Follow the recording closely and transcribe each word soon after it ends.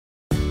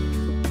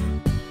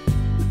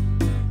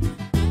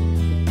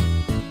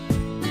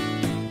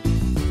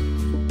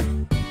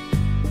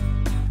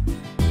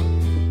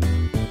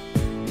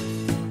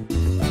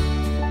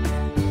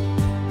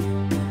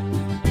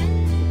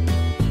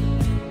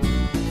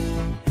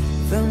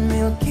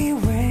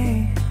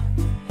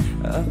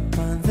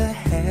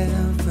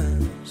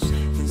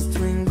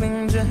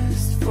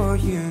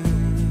you.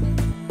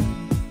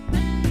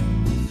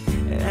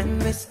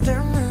 And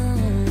Mr.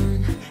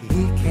 Moon,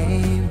 he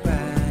came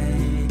by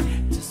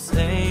to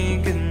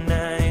say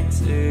goodnight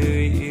to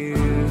you.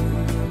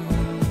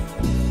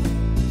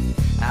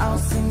 I'll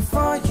sing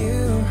for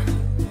you,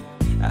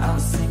 I'll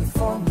sing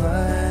for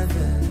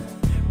Mother.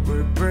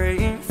 We're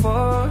praying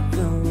for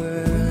the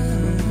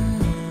world,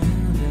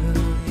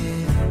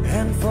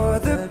 and for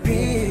the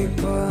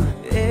people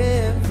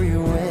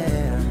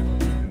everywhere.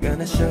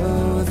 Gonna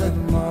show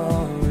them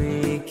all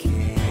we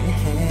can.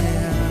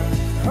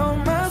 Oh,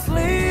 my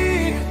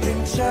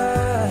sleeping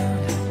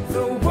child,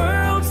 the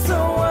world's so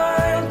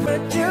wild,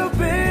 but you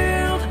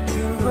build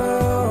your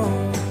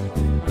own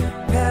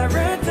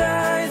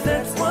paradise.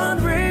 That's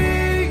one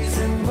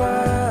reason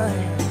why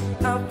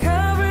I'll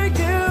cover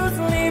you,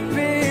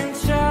 sleeping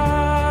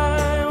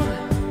child.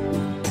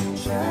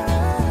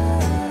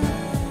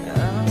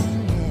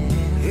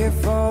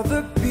 If all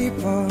the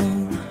people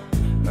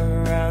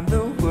around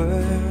the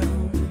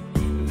world,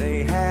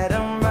 they had a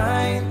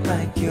mind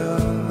like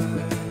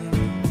yours,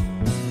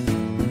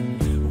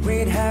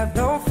 we'd have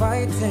no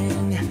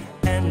fighting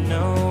and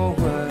no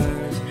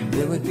wars.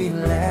 There would be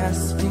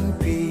lasting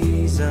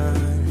peace on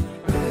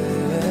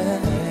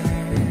earth.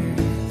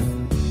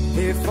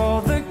 If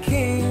all the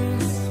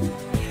kings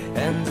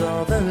and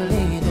all the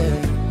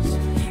leaders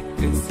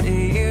could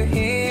see you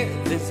here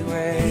this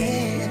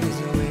way,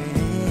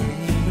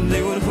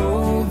 they would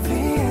hold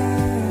the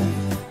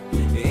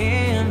earth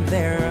in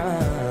their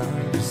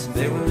arms.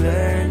 They would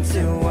learn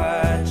to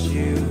watch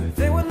you.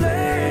 They would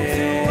learn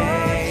to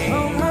watch you.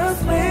 Oh, my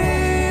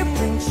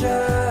sleeping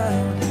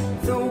child,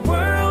 the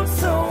world's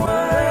so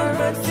wild,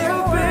 but you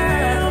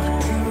build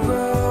your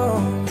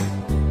own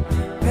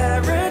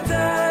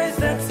paradise.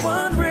 That's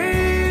one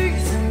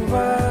reason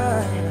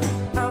why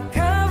I'll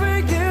cover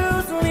you,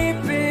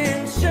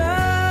 sleeping child.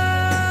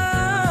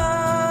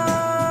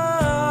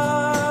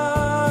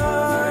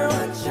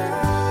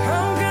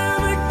 I'm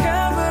gonna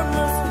cover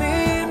my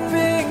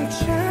sleeping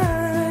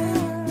child.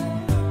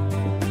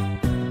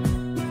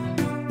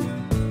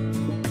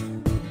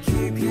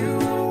 Keep you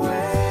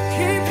away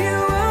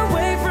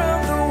from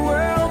the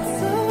world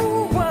so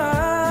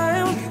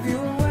wild. Keep you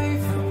away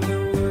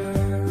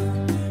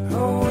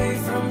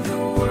from the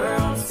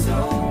world so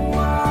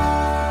wild.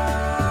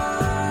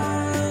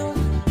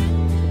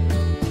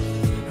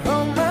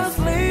 Oh, my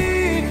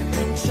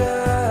sleeping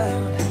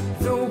child,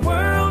 the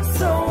world's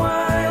so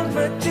wild,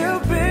 but you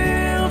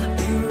build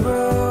your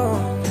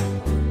own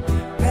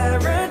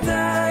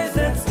paradise.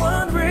 That's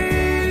one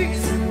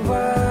reason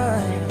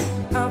why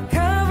I'll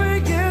cover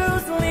you,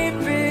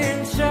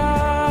 sleeping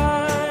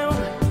child.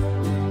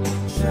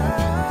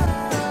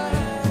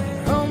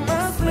 Oh,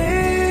 my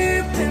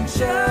sleeping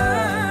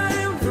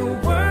child, the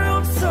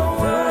world's so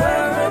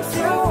wild, but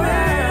you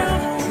build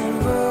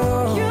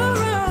your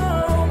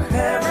own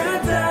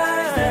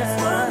paradise. That's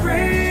one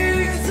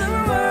reason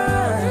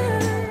why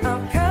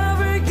I'll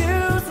cover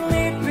you,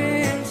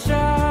 sleeping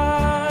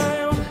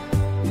child.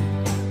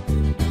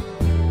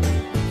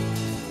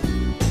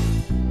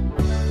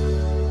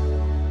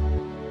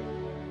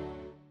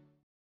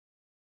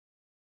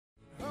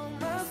 Oh,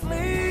 my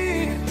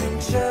sleeping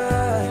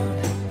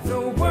child, the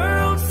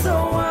world's so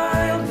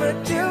wild, but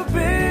you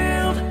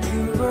build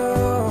your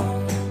own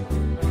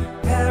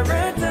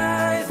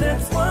paradise.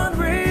 That's one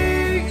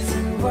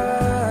reason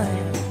why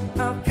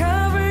I'll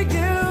cover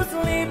you,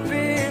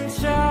 sleeping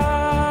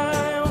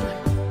child.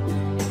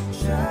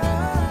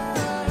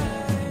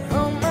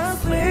 Oh, my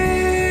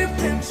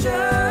sleeping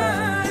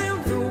child,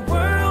 the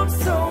world's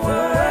so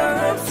wild,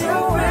 but you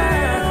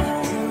build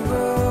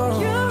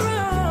your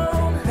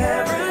own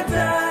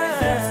paradise.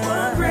 That's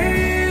one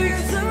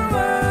reason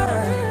why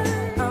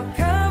I'll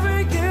cover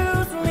you,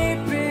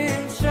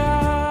 sleeping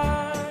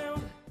child.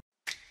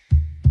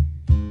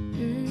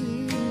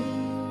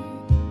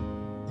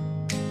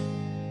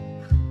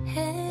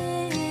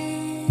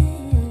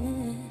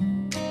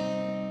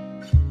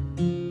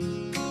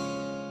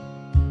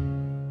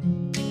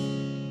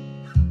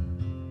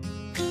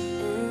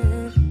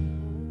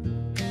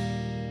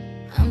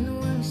 I'm the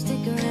one who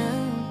stick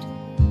around.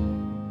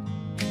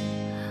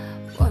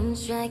 One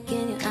strike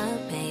and you're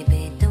out,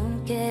 baby.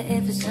 Don't care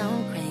if it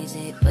sounds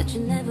crazy, but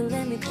you never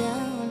let me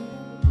down.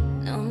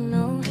 No,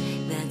 no,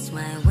 that's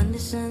why when the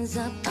sun's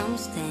up, I'm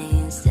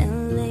staying. Still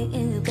late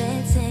in the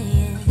bed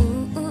saying,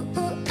 ooh, ooh,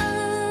 ooh,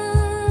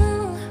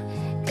 oh.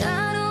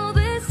 Got all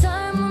this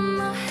time on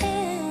my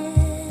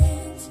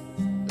hands.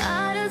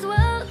 Might as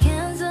well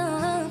cancel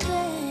our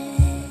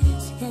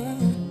plans.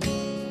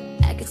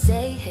 Yeah. I could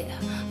stay here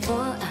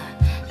for a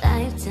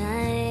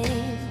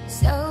lifetime.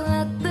 So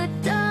lock the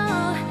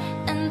door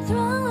and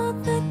throw out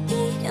the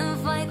key and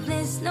fight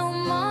this no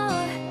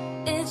more.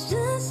 It's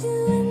just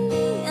you and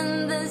me,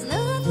 and there's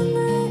nothing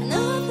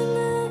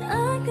that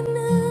I can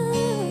do.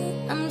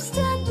 I'm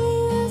stuck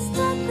with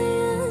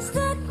you,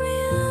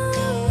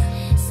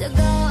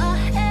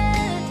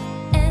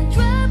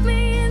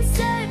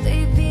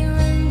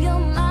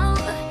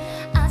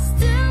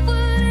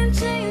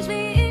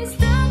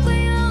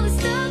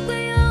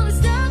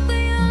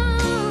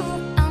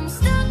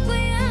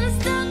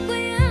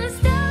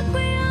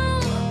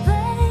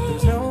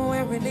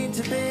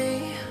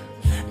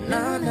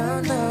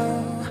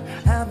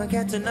 I'ma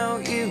get to know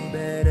you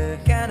better.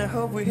 Kinda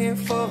hope we're here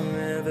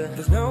forever.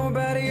 There's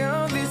nobody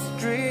on these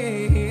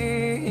streets.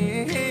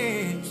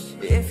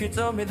 If you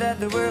told me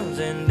that the world's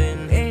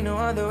ending, ain't no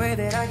other way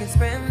that I can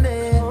spend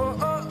it. Oh,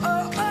 oh,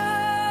 oh,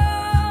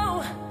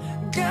 oh.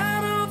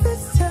 Got all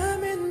this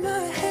time in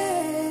my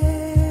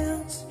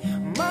hands.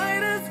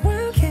 Might as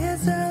well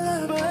cancel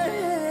our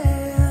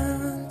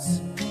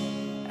plans.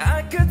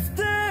 I could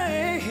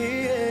stay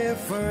here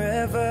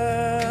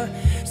forever.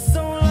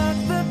 So lock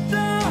the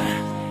door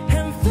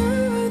and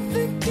throw out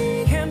the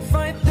key. Can't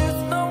fight this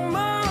no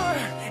more.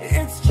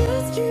 It's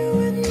just you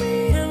and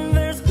me, and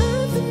there's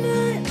nothing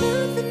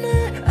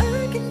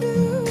I can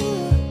do.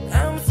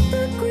 I'm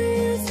stuck with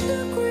you,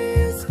 stuck with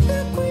you,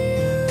 stuck with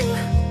you.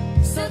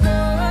 So go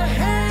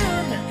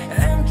ahead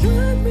and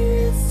drive me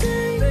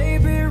insane,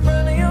 baby,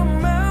 run your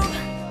mouth.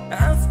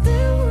 I'm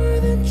still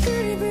worth the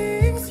tree,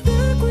 being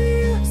stuck with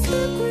you,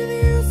 stuck with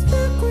you,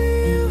 stuck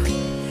with you.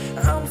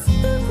 I'm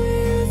stuck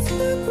with you,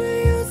 stuck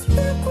with you,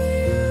 stuck with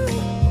you.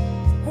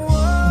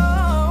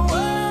 Whoa,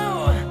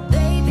 whoa.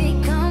 Baby,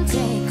 come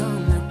take all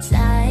my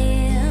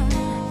time.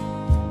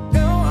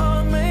 Go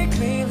on, make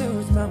me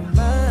lose my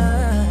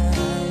mind.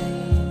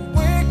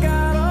 We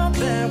got all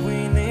that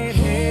we need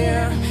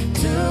here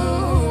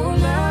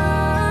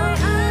tonight.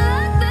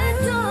 Lock the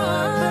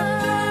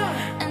door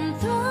and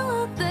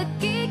throw out the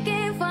key.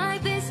 Can't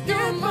fight this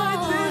no more.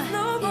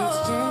 It's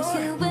just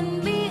you and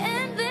me,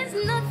 and there's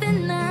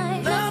nothing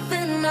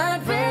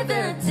I'd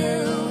rather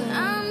do.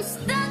 I'm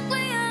stuck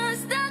with you,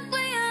 stuck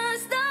with you,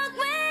 stuck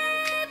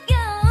with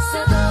you. So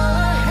go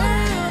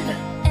ahead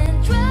and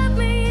drive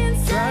me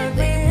inside,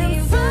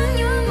 baby, run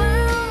your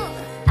mouth.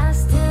 I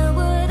still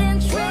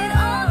wouldn't trade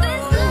all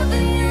this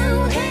loving you,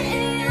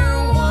 hating you,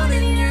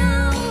 wanting you.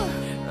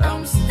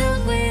 I'm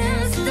stuck with you,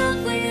 stuck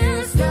with you,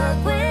 stuck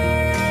with you.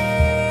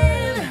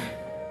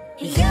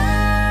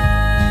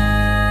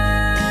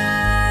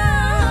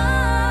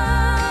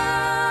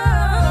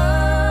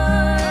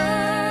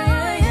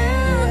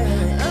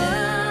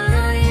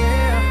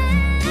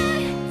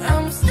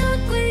 I'm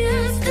stuck with you,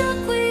 stuck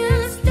with you,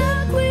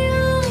 stuck with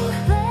you,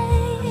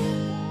 babe.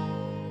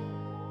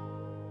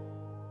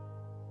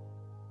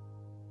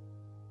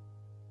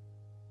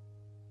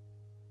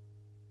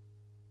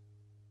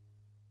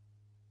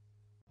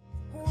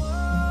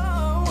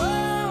 Whoa,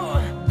 whoa.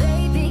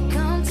 Baby,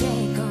 come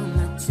take all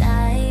my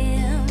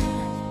time.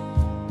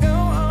 Go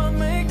on,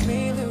 make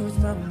me lose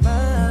my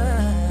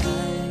mind.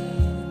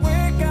 We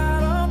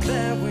got all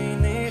that we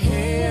need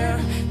here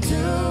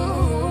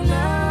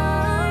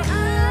tonight.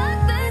 Lock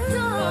the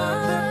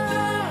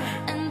door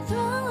and throw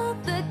out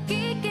the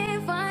key.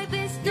 Can't fight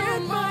this no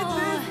more.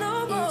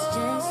 It's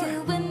just you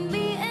and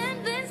me, and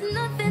there's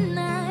nothing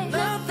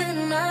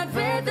I'd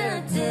rather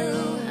do.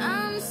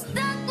 I'm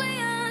stuck with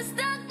you,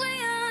 stuck with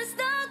you,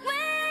 stuck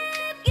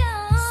with you.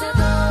 So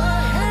go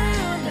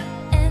ahead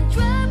and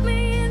drive me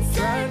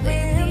inside,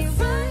 baby,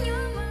 run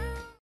your mouth.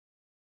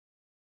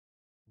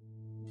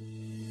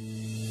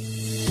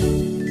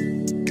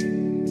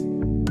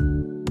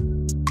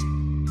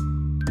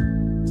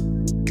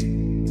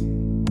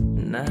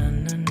 Na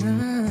na na.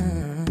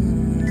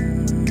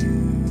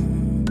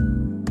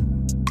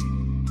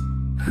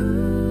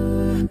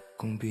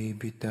 Kung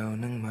bibitaw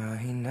ng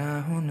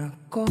mahinahon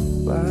ako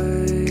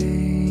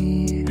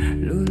ba'y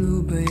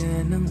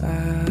lulubayan ng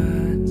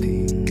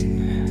ating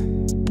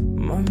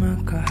mga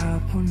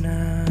kahapon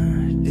na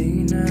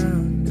di na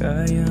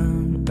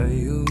kayang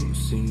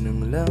ayusin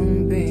ng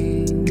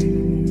lambing.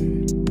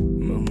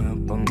 Mga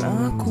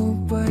pangako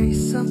ba'y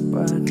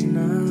sapat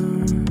na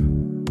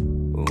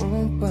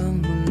upang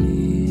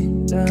muli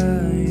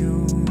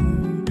tayong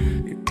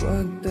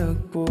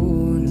ipagtagpo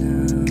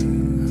ng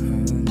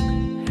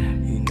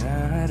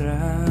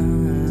hinaharap?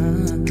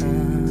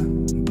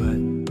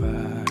 Ba't ba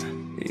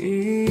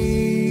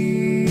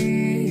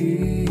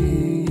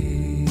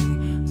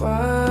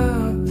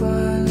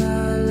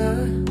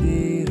papalala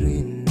di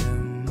rin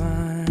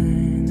naman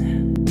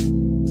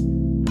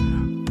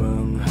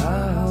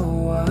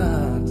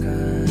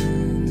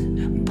panghahawakan?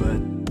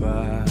 Ba't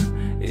ba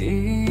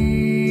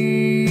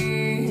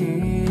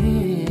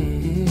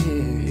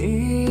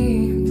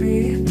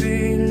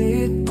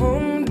ipipilit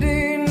kung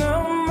di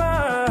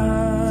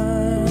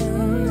naman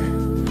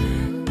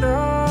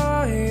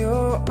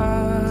tayo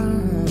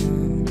ang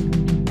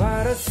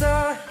para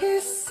sa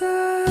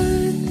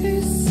isa't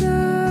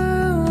isa?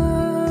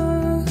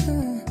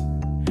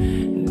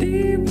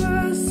 Di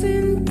ba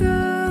sinta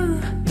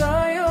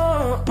tayo?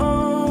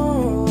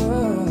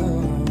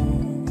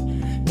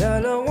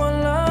 Dalawa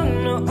lang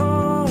noo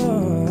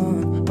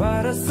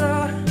para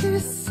sa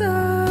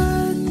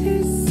isa't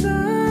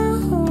isa.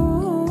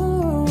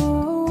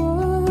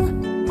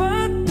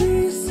 Ba't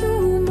di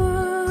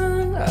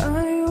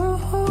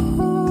sumang-ayon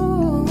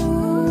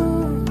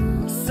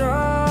sa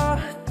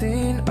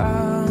atin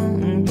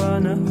ang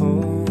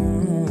panahon?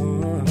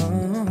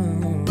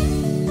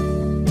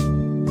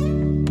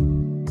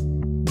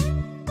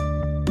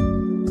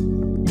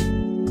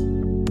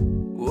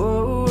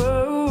 Whoa,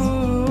 whoa, whoa.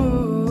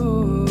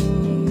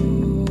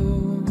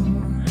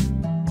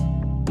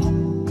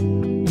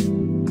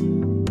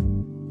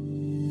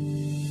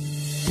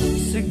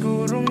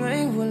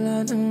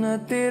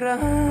 natira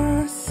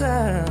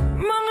sa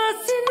mga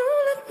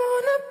sinulat mo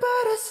na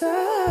para sa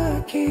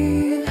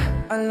akin.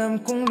 Alam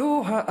kong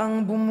luha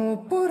ang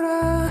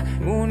bumupura,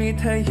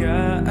 ngunit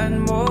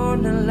hayaan mo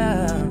na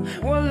lang.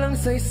 Walang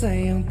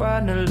saysay ang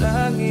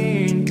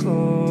panalangin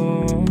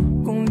ko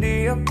kung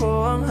di ako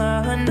ang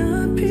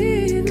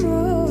hahanapin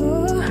mo.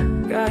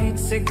 Kahit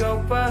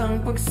sigaw pa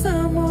ang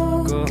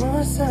pagsamo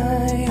ko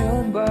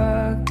sa'yo,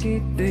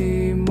 bakit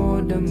di mo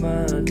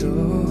damado?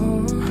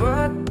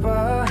 Ba't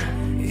pa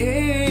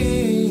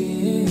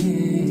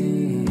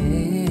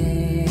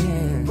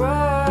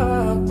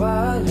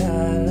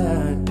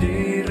papalala?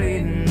 Di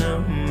rin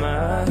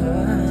naman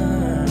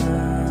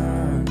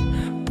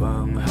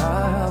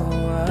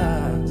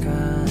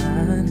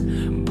panghawakan.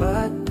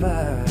 Ba't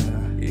ba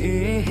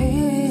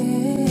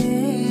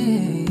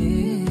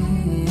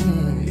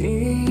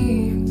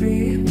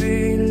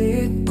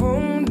ipipilit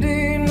kung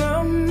di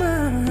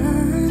naman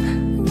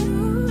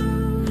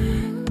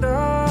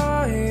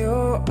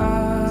tayo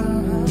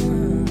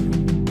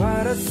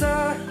para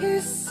sa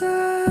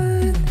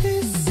isa't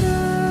isa?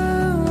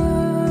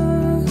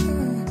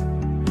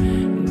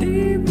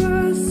 Di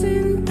ba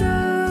sinta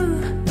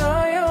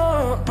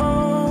tayo?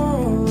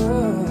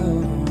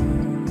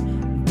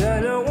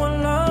 Dalawa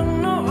lang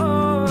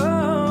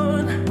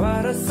noon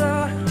para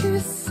sa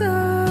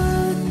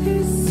isa't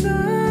isa.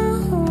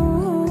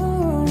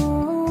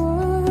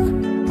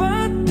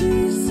 Ba't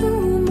di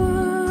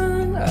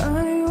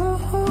sumang-ayon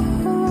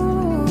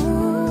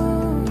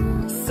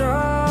sa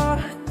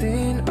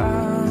atin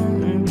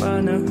ang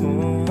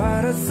panahon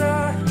para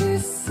sa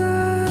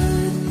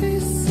isa't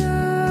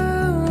isa?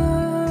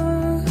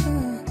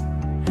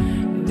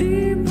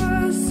 Di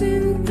ba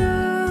sinta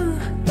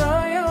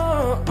tayo?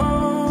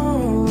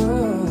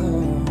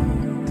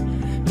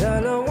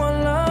 Dalawa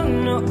lang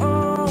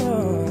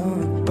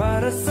noon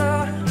para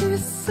sa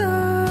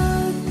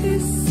isa't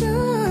isa.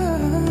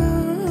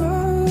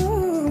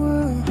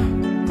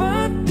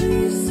 Ba't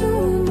di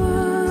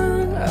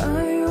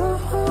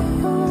sumang-ayon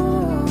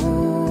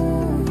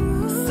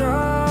sa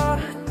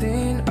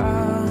atin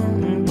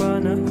ang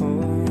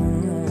panahon?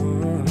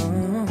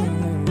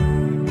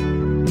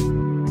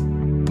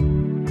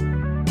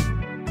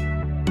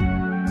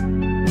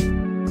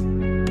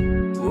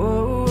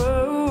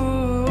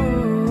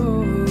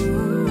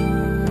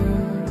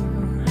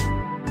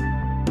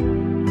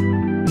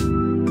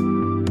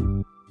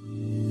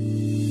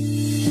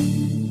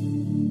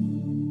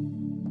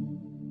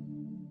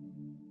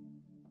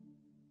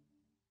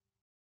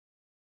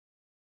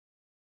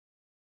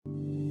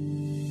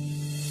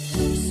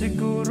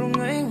 Siguro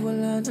nga'y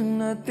wala nang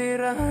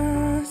natira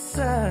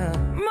sa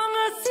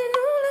mga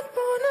sinulat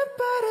mo na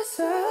para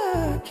sa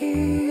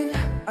akin.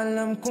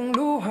 Alam kong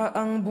luha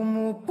ang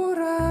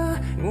bumupura,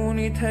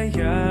 ngunit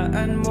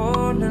hayaan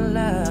mo na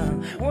lang.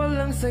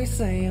 Walang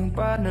saysay ang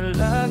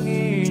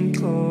panalangin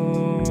ko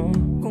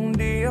kung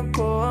di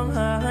ako ang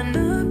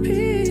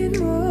hahanapin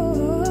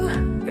mo.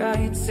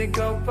 Kahit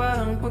sigaw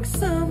pa ang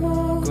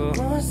pagsamo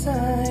ko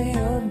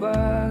sa'yo,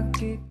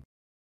 bakit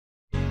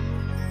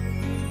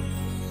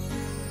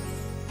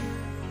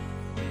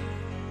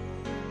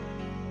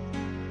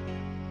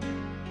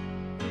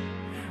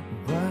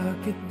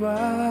bakit ba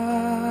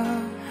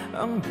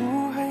ang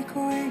buhay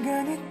ko'y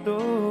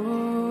ganito?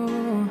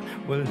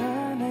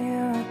 Wala na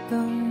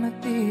yatang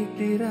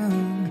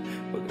natitirang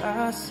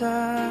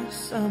pag-asa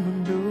sa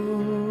mundo.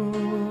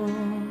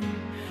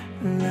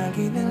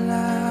 Lagi na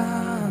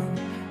lang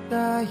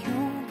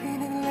tayong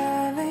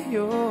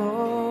pinaglalayo.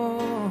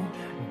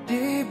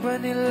 Di ba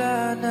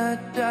nila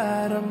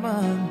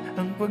nadaraman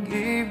ang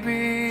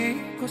pag-ibig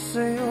ko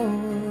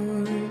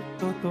sa'yo'y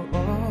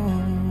totoo?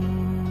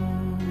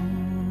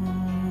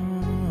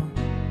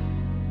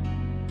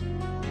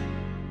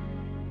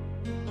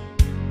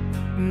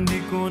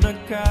 Hindi ko na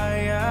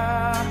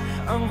kaya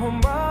ang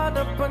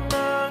humanap pa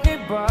ng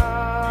iba,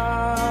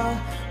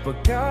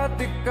 pagkat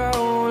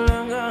ikaw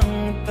lang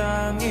ang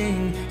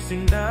tanging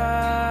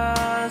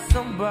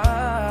sinasamba.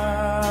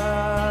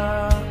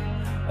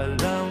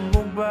 Alam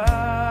mo ba,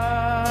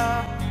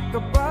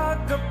 kapag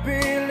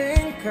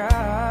kapiling ka,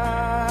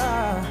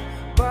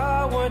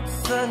 bawat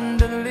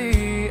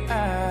sandali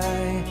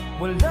ay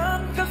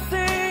walang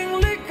kasing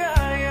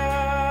ligaya.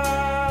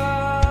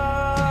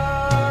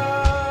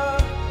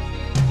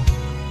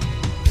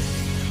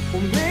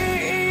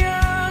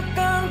 Umiiyak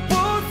ang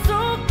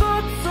puso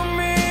ko't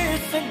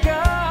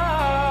sumisigaw,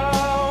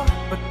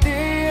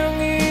 pati ang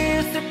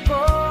isip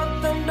ko't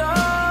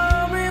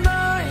damdamin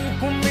ay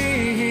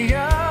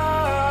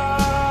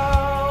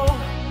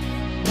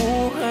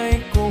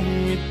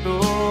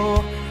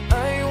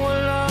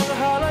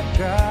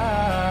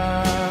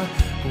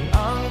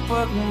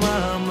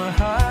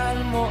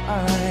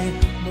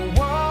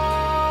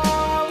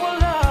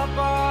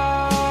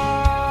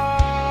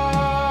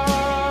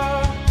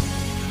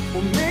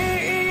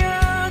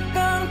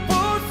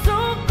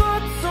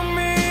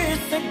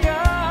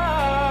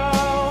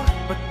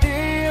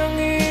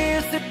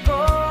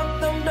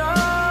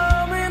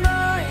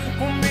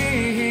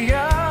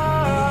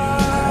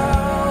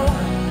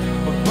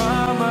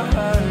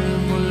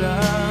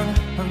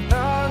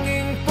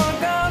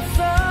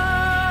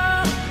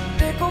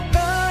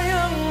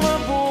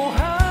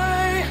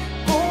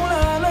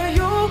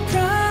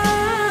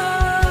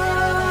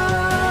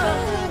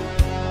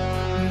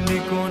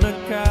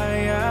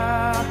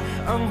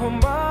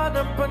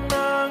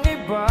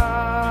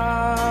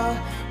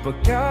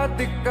Pagkat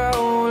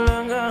ikaw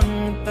lang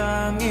ang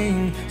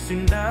tanging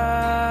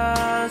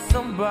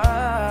sinasamba.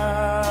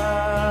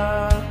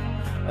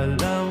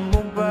 Alam mo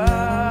ba,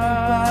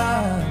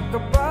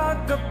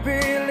 kapag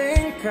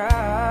kapiling ka,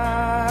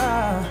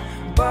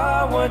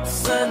 bawat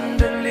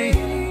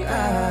sandali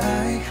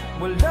ay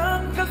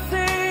walang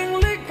kasing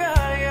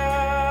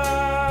ligaya.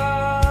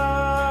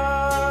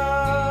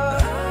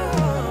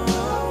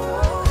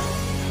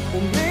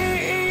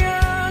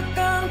 Umiiyak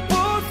ang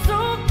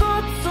puso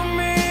ko't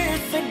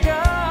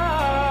sumisigaw,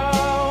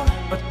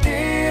 pati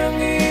ang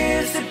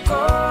isip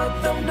ko't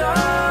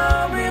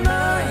damdamin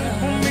ay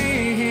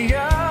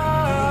humihiyaw.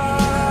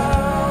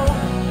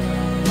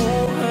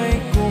 Buhay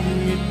kong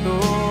ito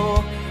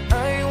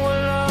ay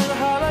walang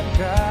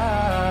halaga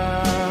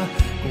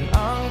kung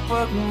ang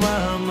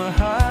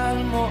pagmamahal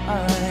mo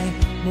ay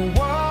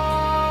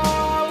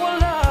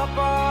mawawala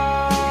pa.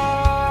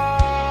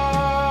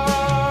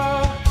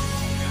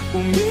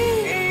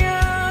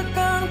 Umiiyak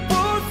ang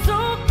puso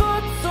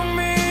ko't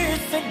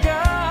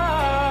sumisigaw,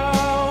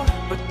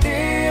 pati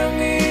ang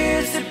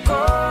isip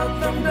ko't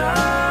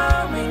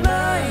damdamin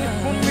ay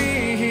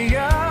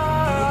humihiyaw.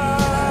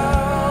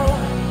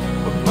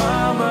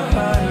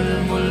 Pagmamahal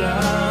mo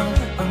lang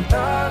ang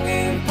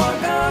tanging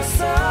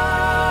pag-asa.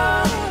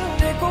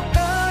 Di ko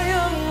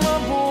kayang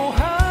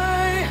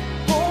mabuhay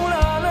kung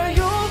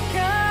lalayo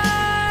ka.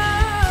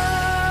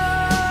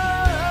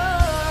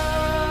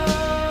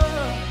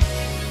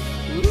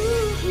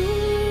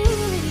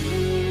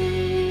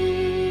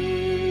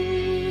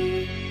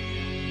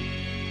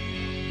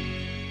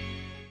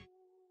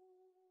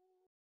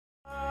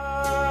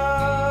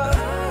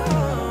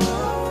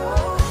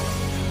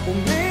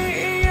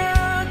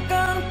 Umiiyak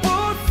ang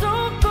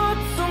puso ko't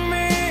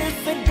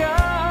sumisigaw,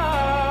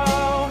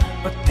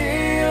 pati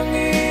ang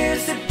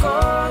isip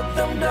ko't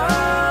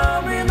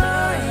damdamin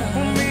ay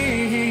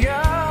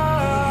humihiyaw.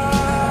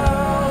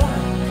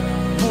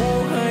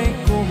 Buhay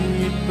kong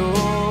ito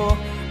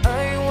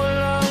ay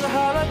walang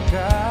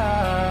halaga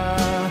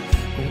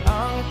kung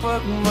ang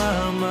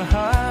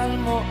pagmamahal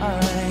mo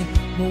ay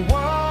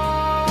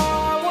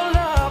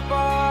mawawala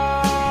pa.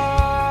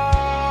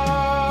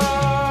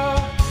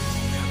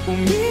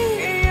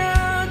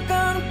 Umiiyak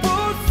ang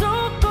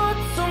puso ko't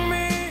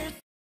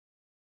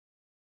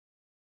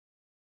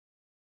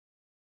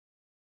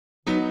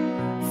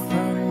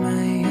from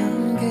my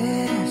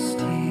youngest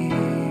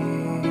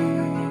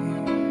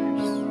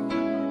years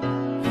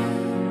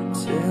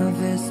till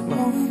this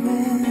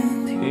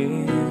moment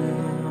here,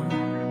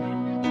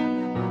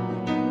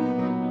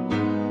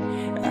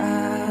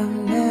 I've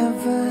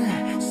never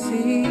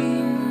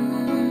seen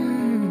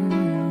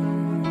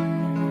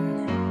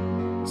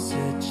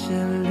such a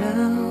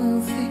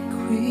lovely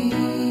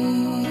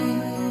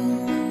queen.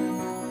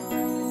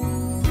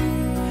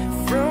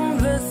 From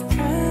the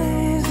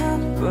skies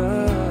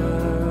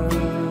above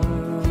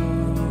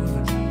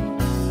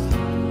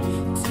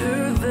to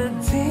the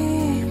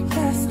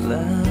deepest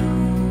love,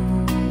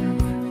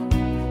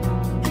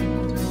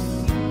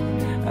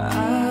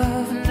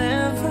 I've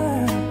never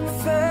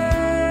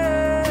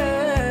felt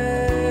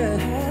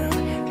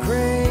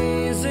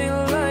crazy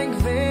like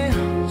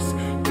this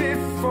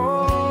before.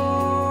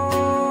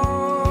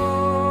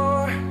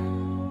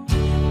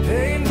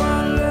 Paint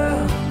my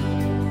love,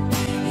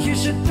 you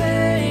should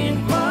paint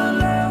my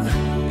love.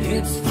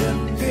 It's the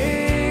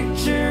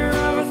picture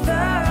of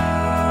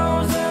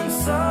 1,000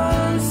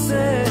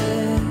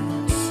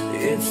 sunsets.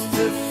 It's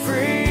the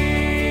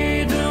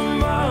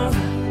freedom of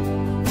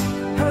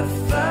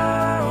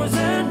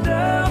 1,000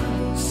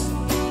 doves.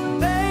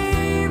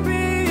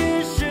 Baby,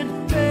 you should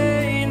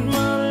paint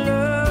my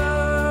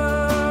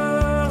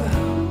love.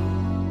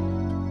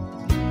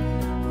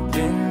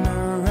 Been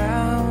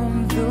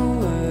around the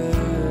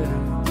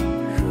world,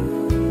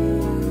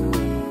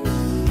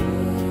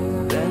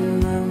 then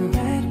I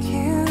met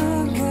you,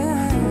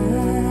 girl.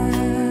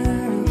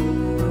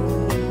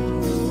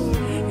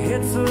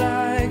 It's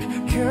like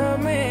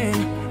coming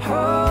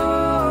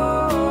home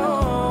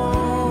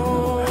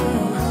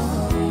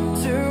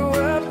to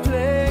a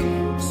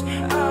place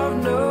I've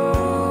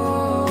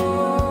known.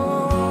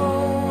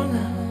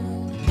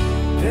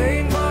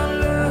 Paint my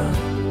love,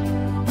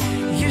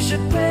 you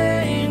should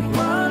paint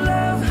my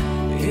love.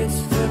 It's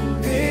the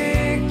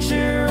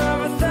picture of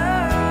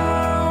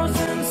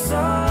 1,000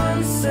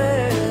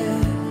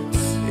 sunsets.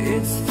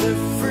 It's the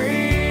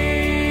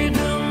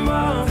freedom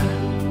of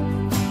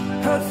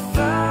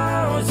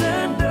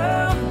 1,000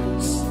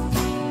 doves.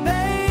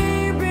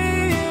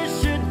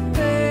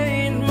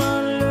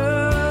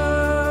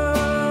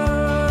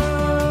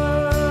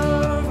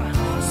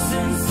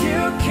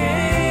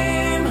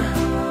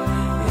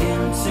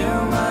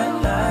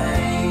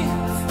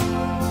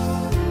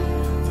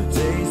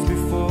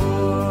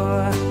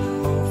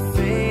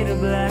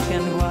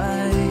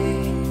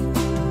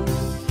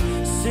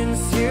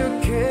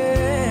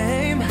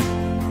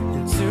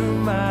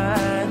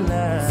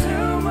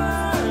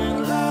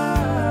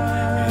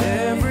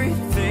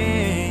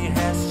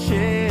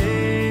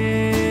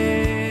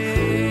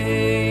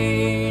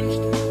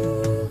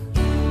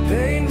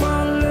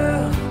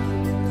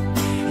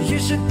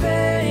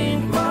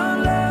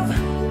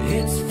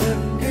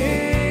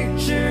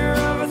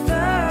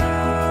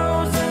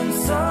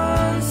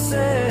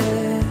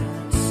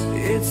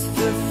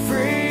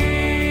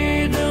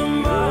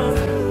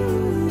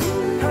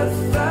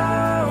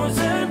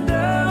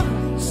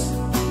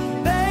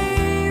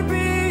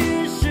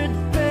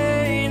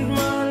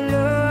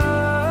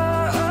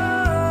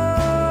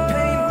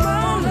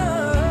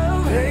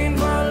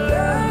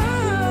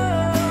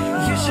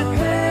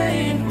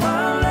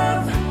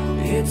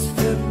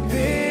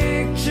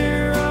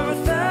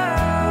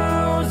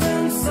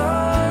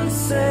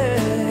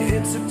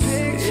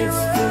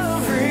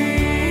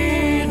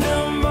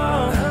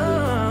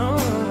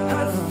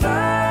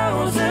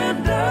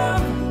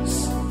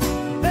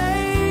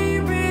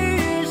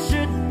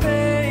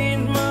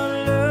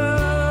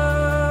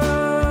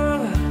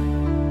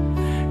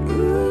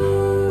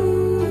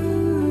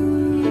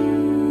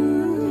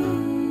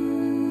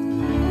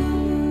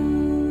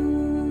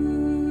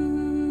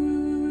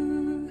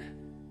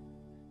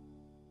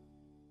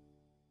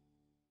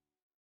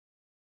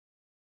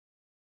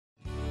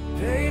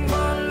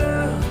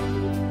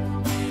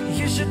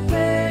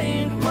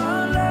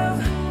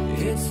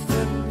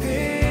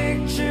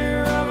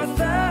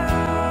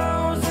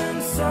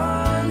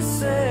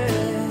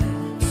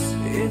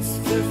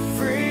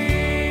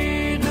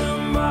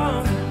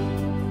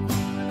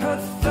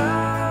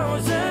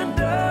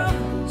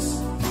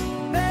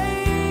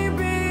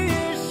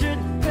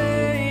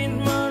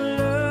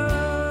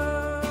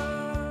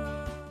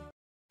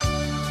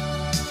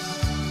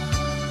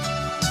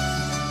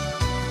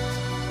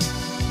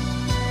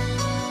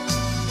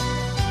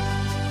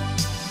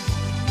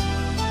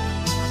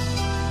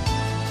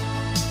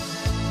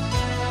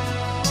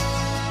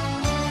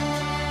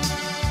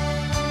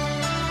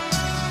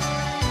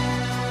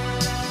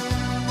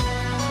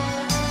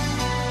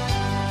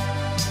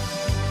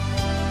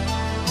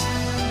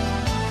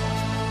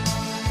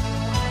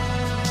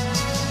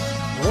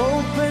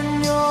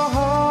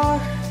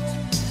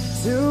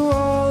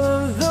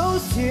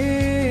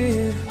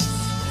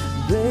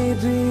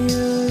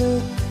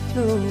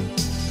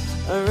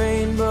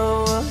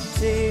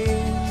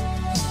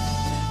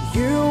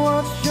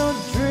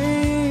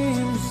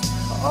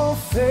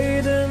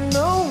 fading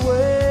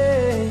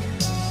away.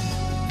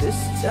 This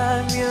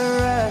time you're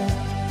right.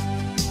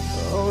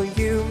 Oh,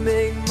 you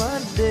make my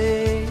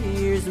day.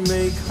 Years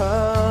may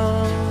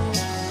come,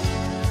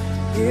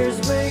 years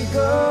may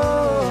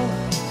go,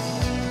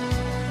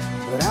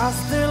 but I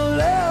still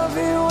love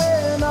you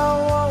and I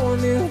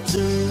want you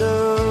to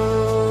know.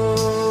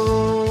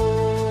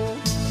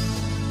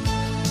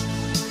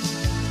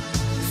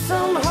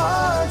 Some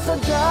hearts are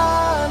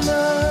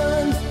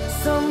diamonds,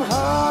 some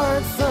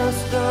hearts are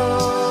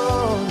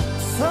stone.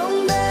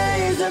 Some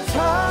days are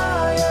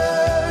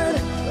tired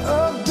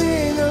of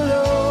being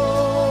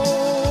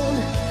alone.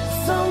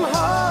 Some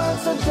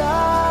hearts are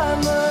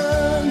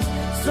diamonds,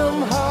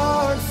 some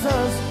hearts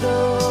are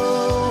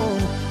stone.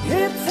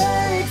 It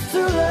takes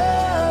two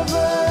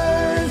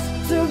lovers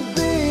to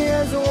be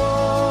as one.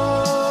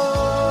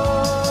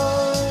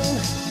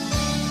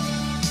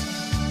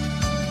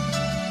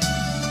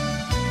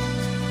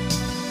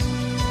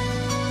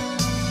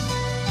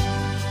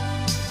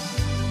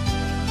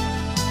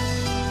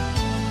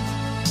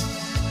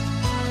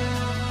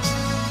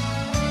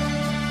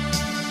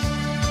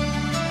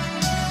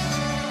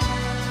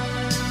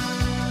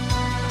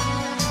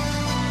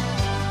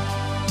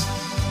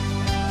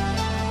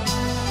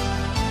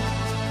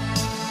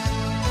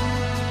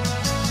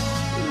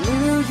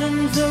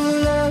 Illusions of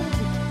love,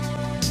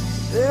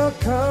 they'll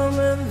come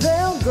and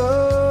they'll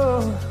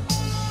go.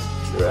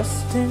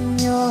 Trust in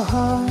your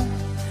heart,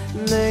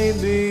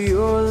 maybe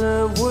your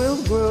love will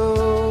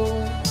grow.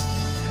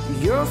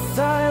 Your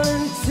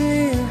silent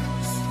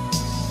tears,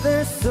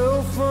 they're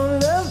so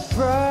full of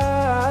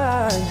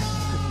pride.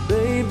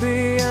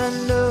 Baby, I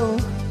know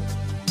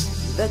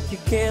that you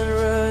can't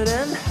run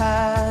and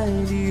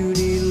hide. You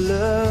need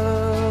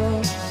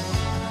love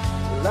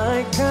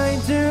like I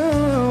do.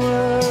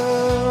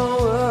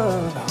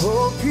 I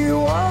hope you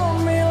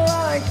want me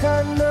like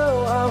I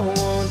know I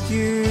want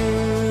you.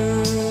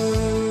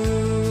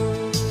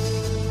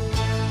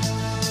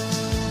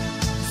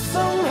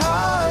 Some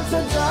hearts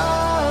are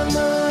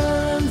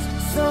diamonds,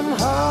 some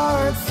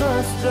hearts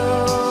are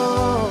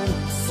stone.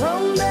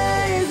 Some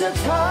days are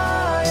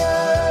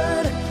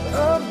tired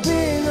of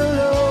being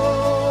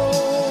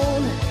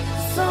alone.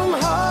 Some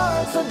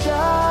hearts are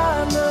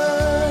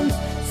diamonds,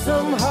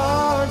 some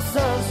hearts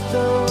are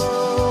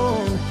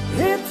stone.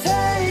 It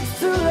takes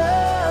two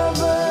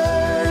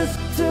lovers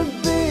to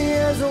be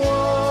as one.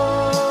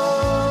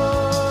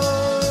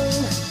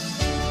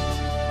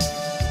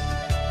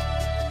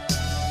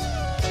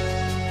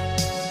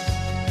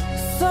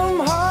 Some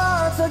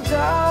hearts are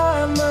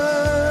diamonds,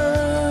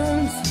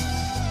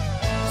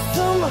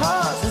 some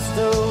hearts are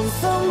stone.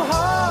 Some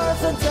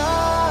hearts are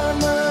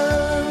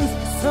diamonds,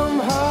 some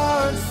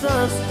hearts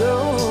are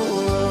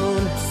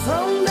stone.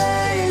 Some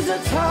days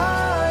are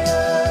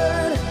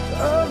tired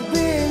of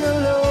being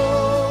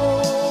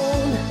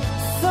alone.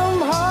 Some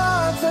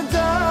hearts are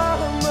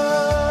diamonds.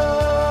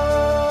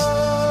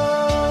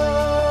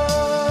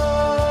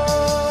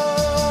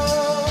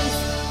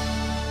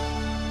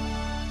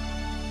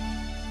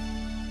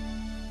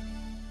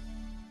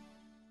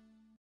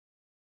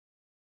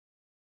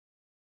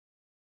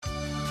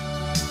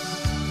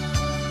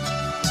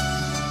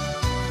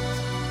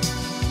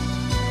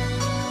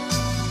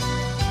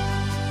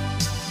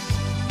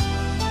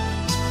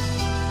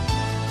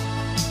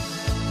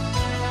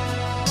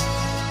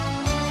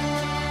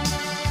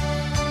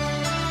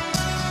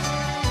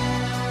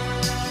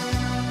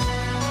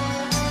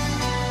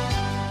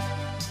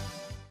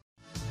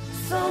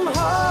 Some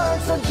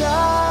hearts are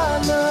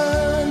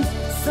diamonds,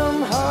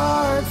 some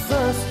hearts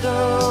are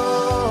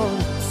stone.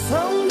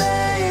 Some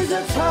days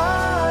are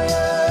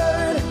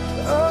tired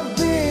of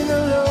being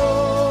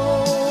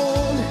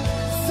alone.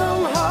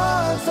 Some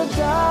hearts are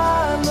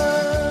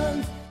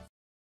diamonds.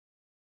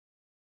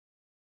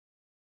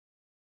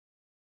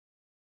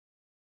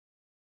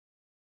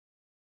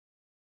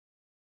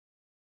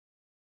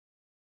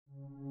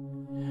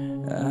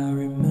 I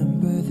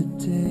remember the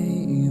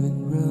day,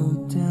 even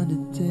wrote down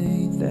the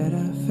day that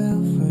I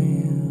fell for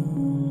you.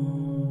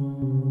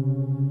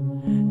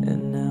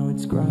 And now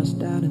it's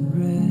crossed out in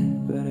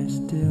red, but I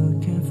still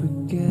can't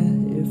forget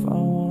if I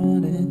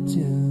wanted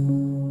to.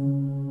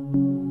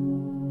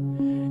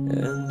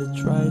 And it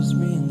drives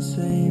me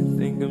insane,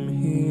 think I'm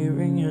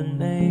hearing your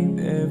name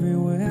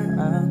everywhere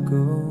I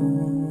go.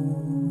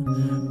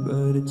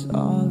 But it's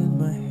all in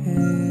my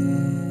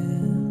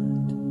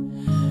head,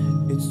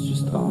 it's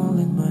just all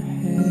in my head.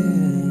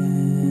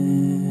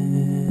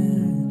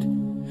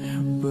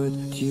 But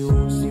you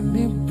won't see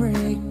me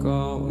break,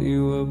 call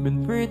you up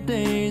in 3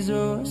 days,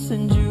 or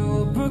send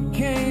you a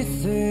bouquet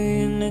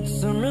saying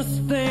it's a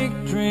mistake.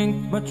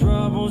 Drink my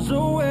troubles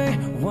away,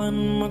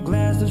 one more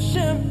glass of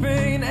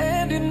champagne,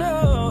 and you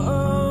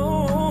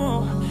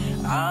know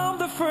I'm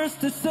the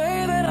first to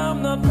say that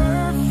I'm not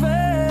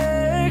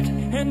perfect,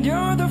 and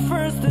you're the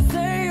first to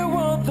say you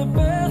want the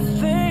best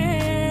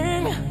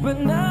thing. But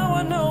now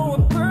I know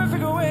a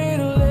perfect way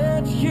to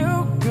let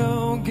you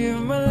go. Give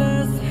my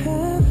last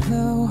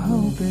hello,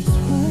 hope it's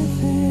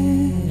worth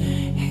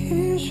it.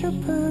 Here's you're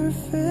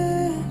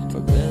perfect.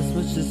 But that's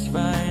what's just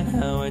fine.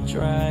 How I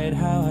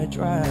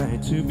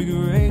tried to be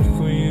great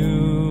for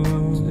you,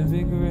 to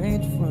be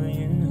great for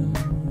you.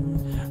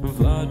 I'm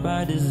flawed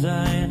by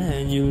design,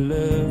 and you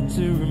love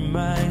to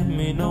remind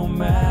me no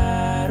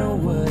matter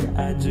what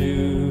I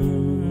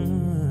do.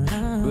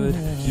 But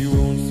you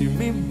won't see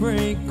me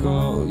break,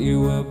 call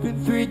you up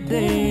in 3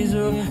 days,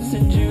 or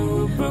send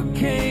you a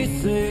bouquet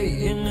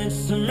saying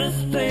it's a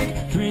mistake.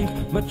 Drink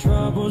my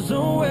troubles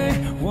away,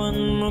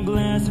 one more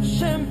glass of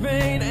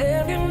champagne,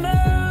 and you know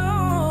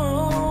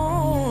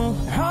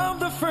I'm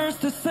the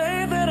first to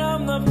say that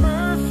I'm not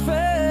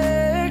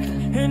perfect,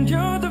 and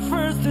you're the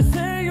first to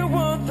say you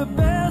want the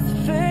best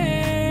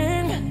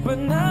thing. But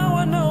now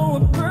I know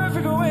a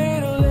perfect way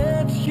to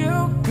let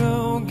you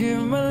go.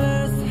 Give my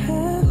last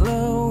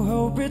hello,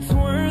 hope it's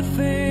worth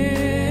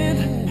it.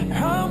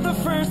 I'm the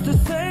first to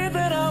say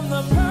that I'm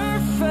not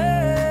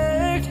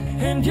perfect,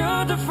 and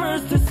you're the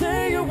first to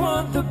say you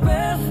want the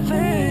best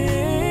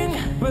thing.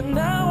 But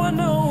now I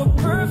know a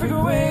perfect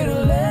way to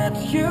let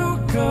you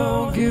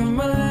go. Give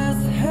my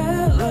last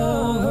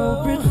hello,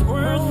 hope it's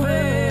worth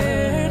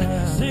it.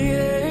 See,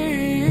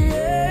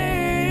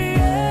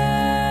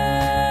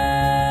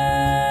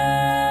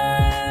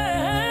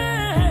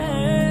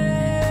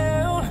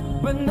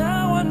 but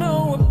now I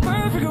know a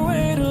perfect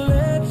way to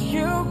let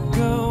you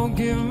go.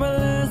 Give my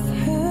last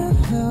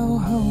hello,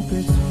 hope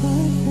it's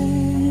worth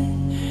it.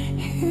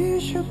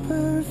 Here's your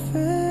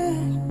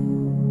perfect.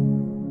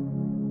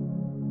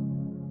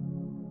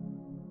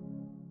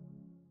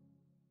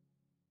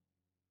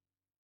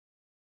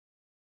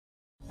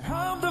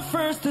 I'm the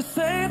first to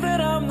say that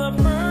I'm not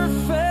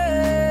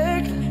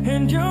perfect,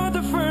 and you're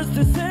the first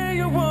to say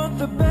you want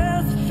the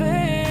best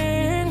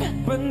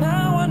thing. But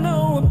now I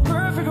know a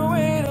perfect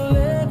way to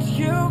let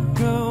you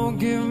go.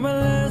 Give my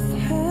last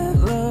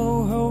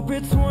hello, hope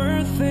it's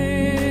worth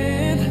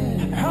it.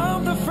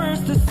 I'm the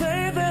first to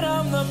say that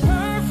I'm not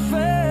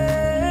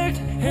perfect,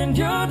 and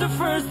you're the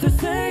first to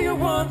say you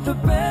want the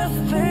best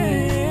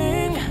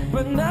thing.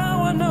 But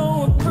now I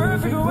know a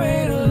perfect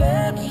way to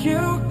let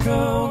you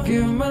go.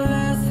 Give my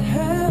last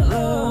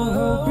hello,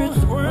 hope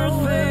it's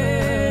worth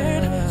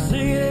it.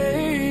 See,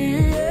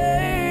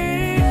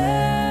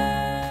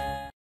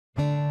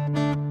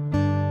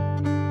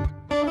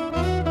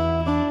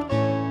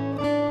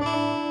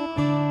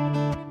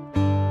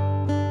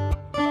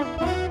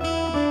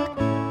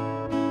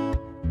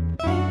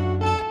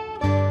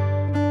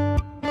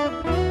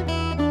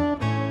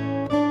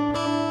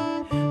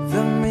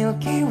 the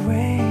Milky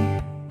Way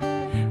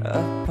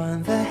up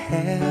on the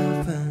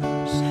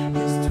heavens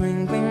is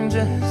twinkling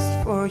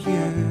just for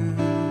you.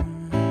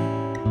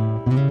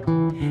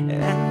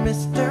 And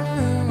Mr.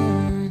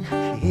 Moon,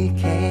 he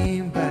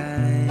came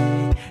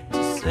by to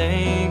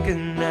say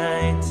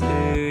goodnight to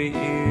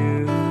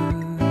you.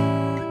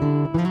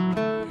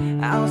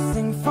 I'll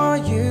sing for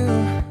you,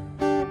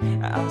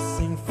 I'll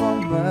sing for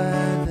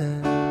Mother.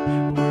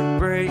 We're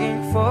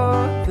praying for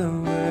the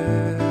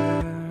world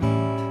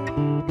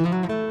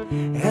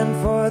and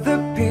for the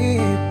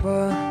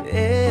people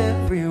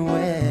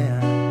everywhere.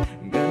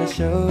 Gonna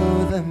show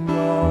them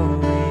all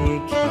we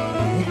can.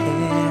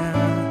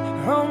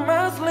 Oh,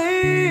 my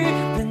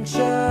sleeping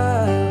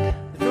child,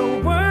 the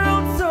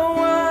world's so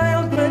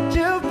wild, but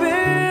you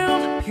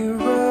build your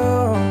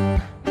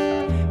own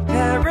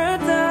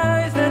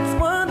paradise. That's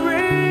one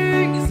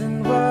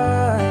reason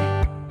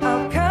why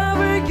I'll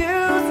cover you,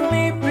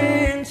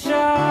 sleeping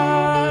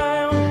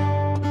child.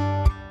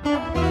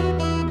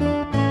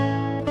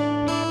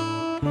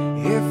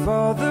 If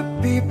all the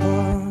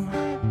people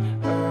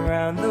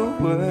around the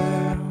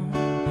world,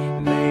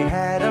 they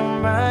had a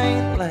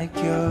mind like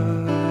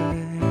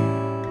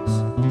yours,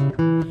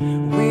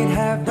 we'd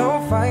have no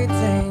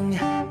fighting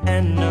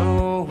and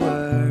no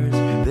wars.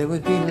 There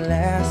would be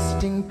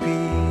lasting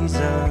peace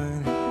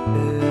on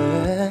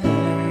earth.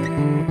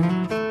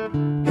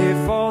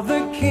 If all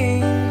the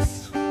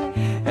kings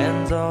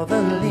and all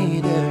the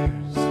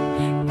leaders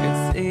could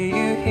see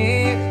you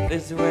here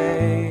this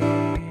way,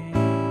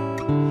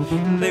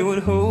 they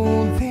would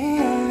hold the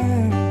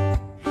earth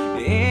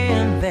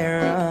in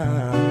their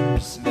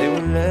arms. They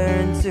would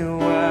learn to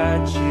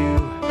watch you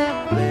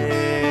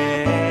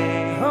play.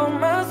 Oh,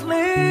 my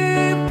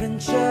sleeping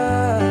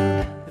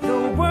child, the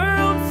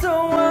world's so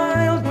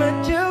wild, but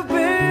you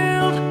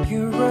build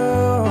your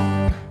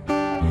own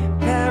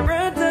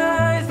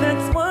paradise.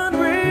 That's one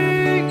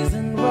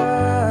reason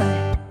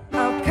why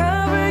I'll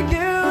cover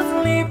you,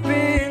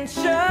 sleeping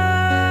child.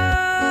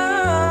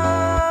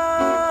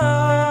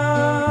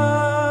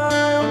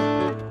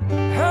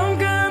 I'm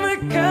gonna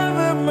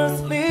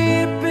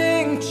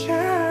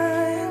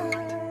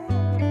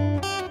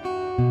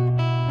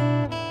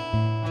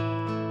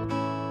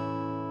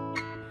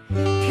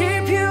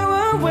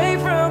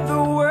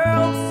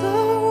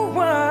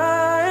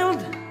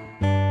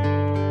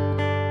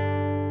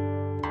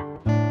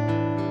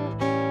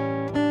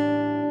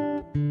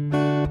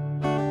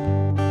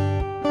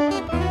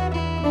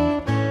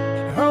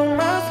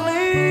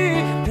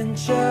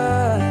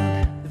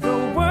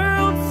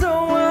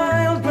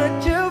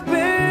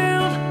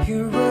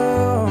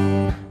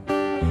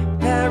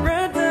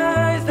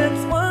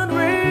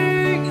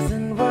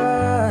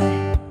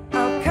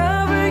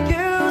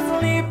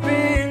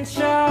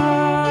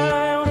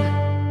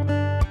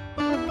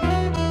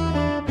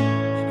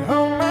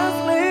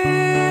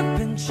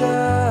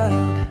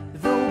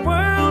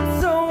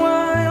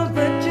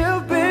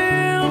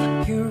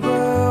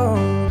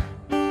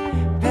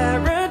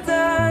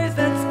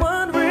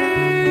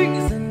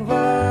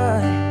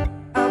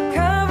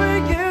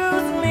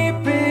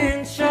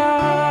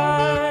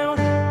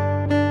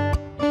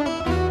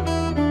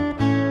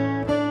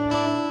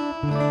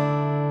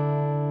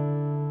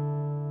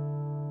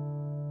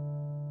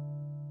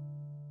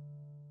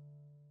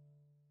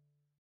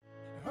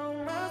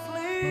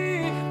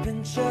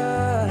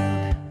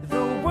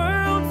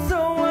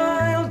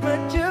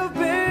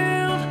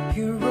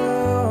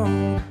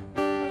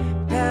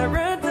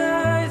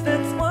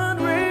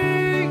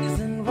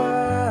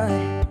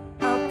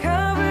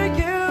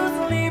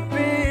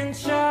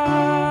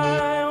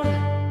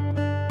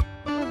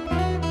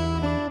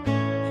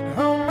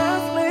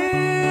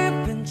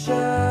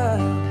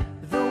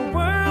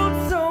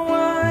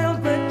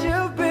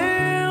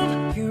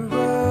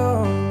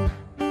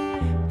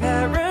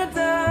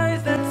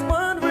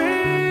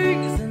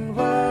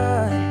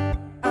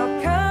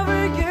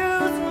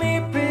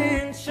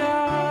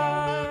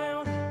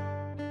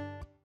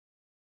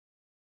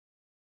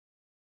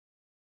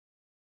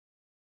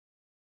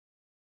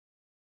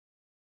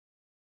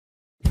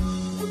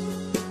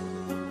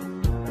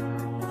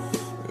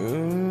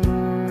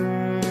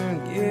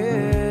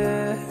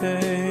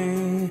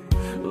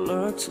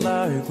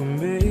glad we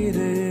made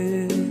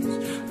it.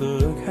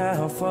 Look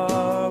how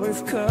far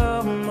we've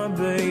come, my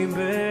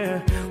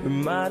baby. We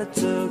might have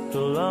took the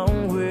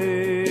long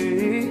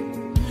way.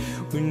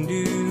 We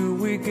knew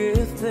we'd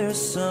get there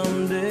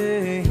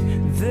someday.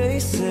 They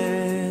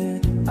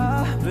said,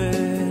 I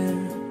bet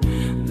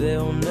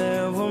they'll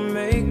never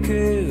make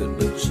it,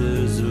 but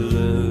just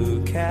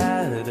look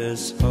at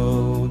us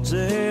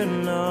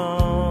holding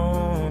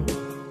on.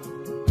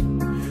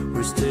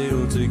 We're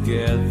still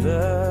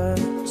together,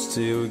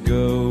 still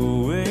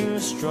going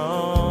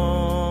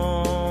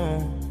strong.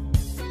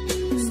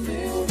 You're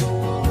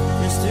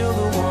still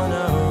the one I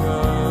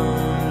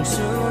run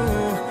to,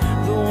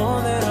 the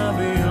one that I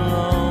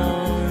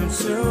belong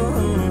to.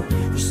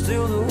 You're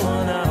still the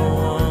one I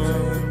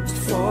want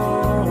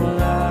for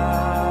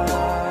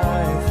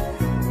life.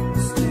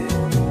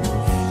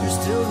 You're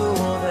still the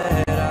one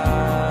that I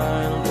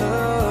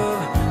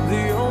love,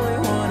 the only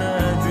one I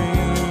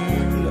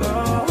dreamed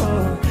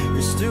of.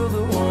 You're still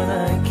the one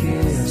I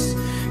kiss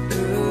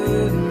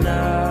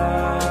goodnight.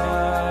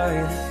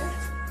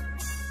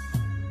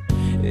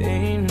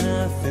 Ain't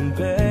nothing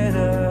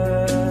better.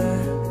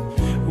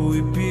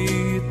 We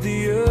beat the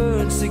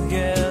odds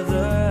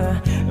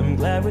together. I'm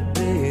glad we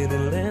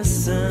didn't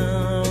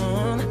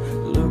listen.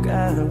 Look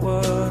at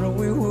what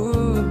we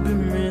would be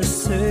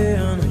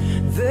missing.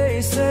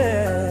 They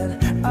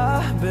said,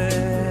 I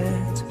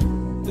bet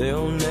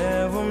they'll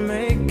never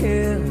make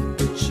it,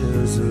 but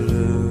just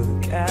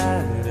look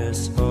at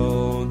us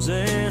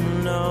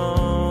holding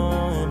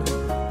on.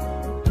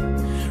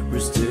 We're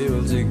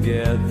still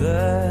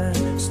together,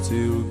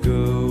 still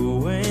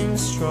going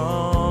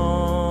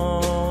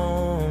strong.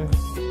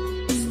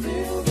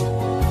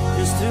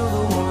 You're still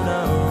the one I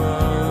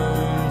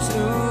run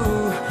to,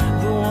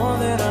 the one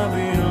that I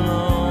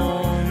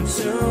belong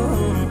to.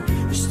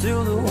 You're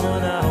still the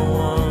one I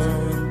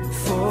want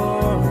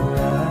for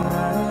life.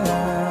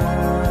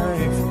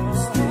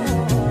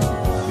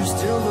 You're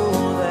still the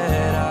one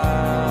that I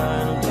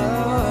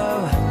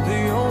love, the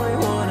only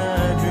one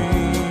I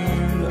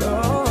dreamed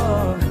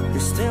of.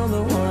 You're still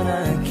the one I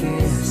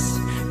kiss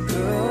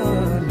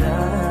goodnight.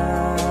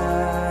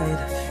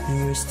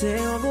 You're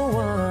still the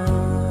one.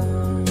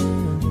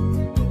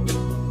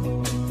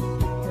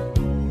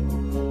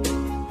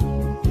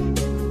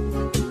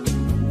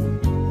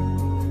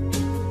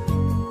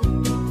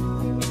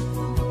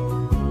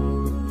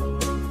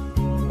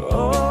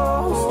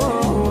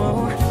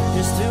 Oh,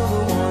 you're still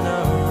the one I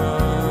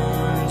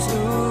run to,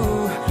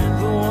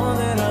 the one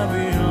that I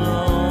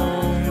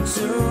belong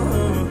to.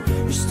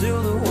 You're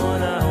still the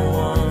one I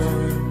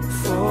want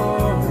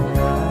for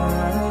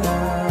life.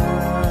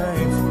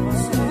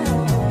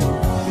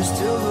 You're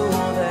still the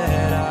one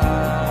that I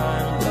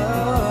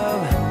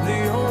love, the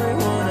only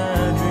one I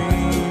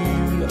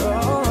dreamed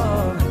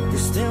of.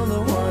 You're still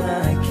the one I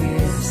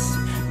kiss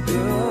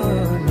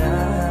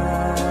goodnight.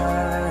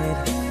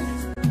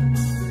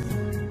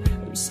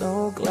 I'm so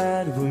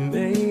glad we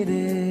made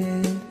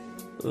it.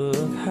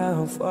 Look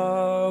how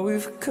far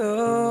we've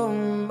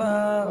come,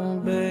 my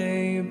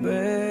baby.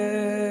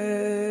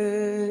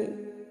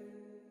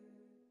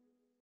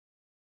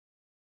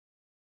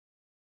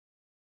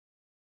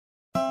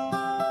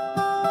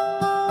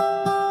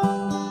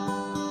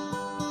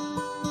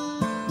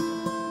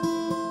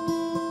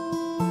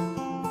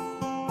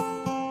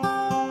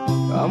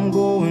 I'm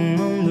going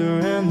under,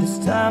 and this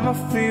time I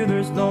feel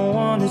there's no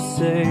one to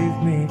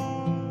save me.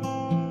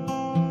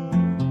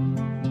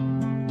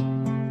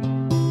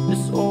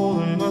 This all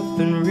or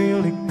nothing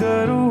really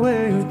got a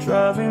way of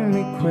driving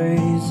me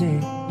crazy.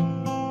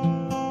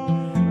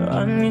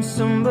 I need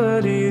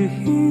somebody to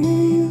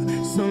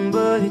hear,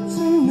 somebody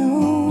to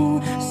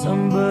know,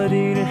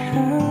 somebody to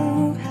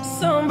have,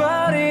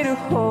 somebody to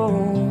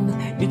hold.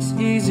 It's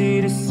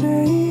easy to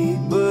say,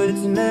 but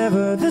it's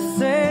never the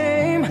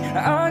same.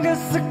 I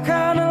guess I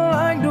kinda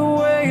like the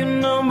way you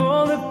numb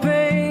all the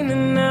pain,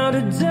 and now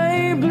the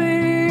day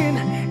bleed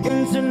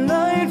into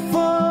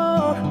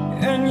nightfall,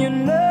 and you're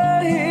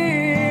not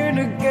here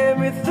to get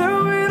me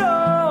through it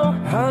all.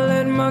 I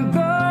let my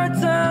guard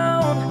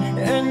down,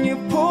 and you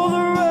pull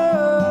the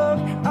rug.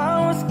 I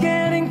was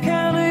getting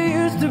kinda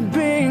used to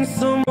being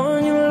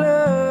someone you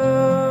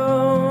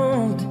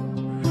loved.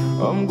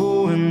 I'm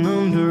going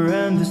under,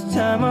 and this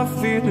time I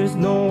feel there's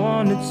no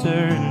one to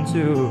turn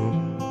to.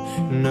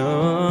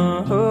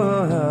 No,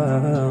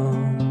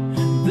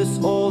 this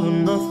all or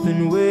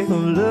nothing way of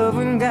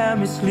loving got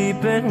me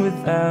sleeping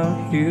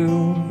without you.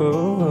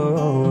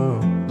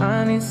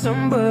 I need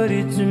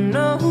somebody to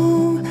know,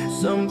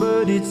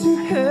 somebody to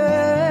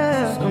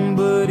have,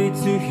 somebody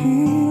to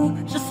heal,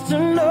 just to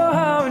know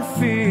how it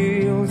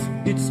feels.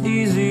 It's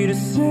easy to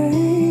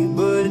say,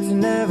 but it's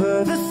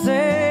never the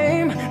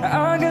same.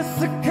 I guess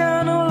I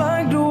kinda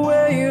like the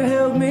way you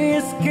helped me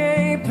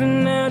escape,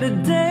 and now the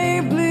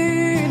day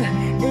bleed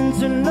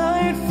into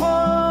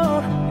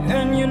nightfall,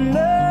 and you're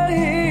not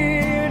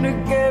here to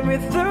get me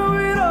through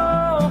it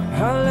all.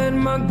 I let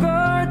my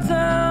guard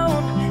down,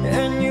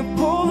 and you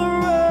pull the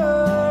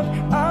rug.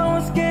 I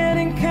was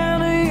getting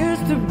kinda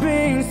used to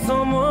being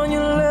someone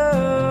you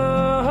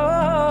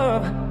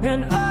love,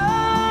 and I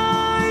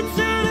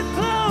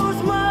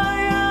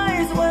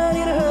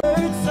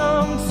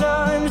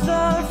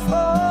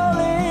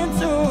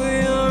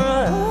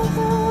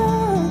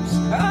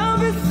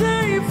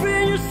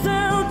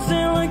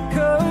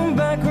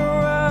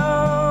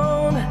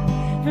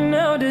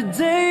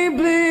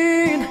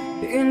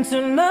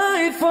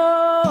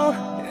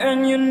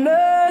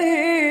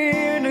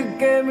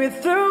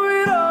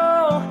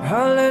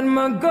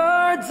my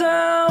guard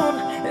down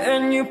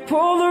and you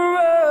pulled the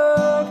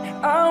rug.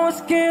 I was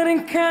getting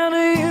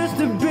kinda used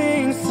to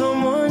being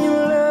someone you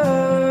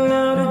love.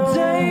 Now the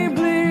day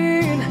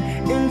bleed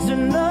into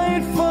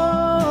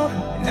nightfall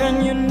and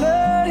you're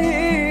not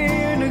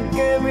here to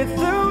get me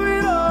through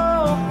it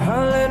all. I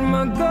let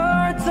my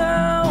guard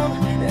down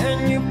and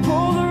you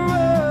pulled the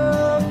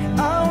rug.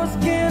 I was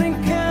getting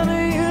kinda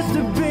used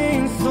to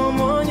being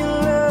someone you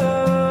love.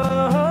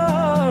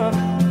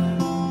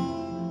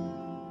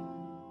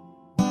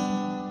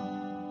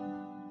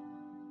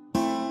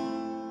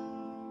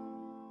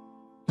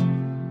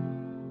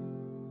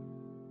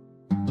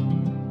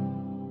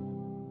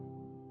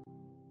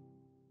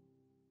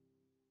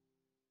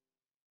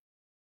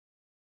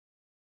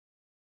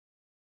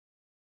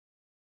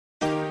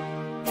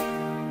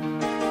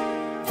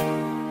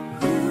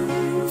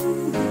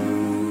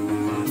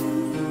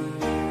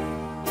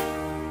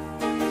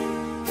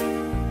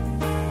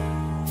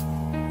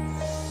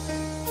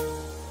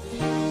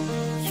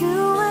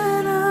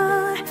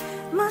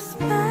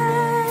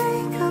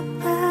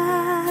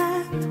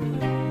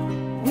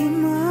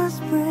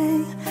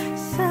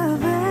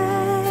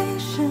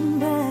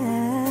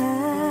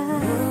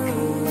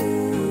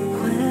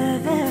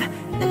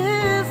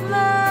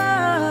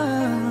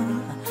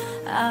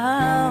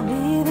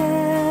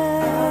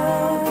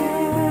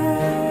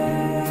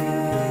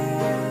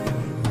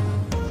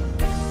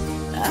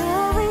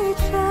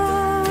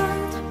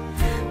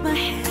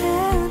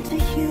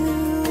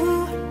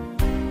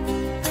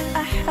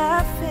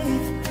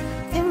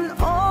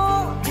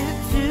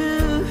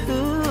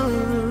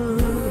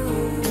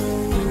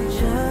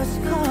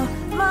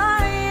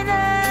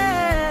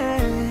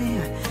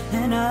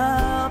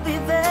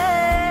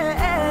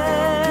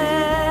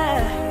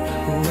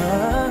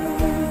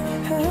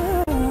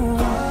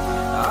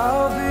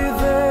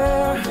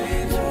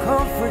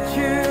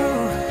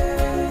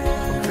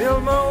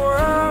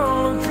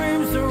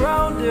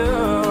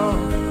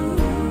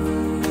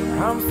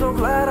 I'm so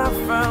glad I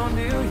found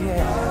you,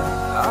 yeah.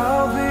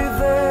 I'll be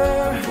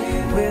there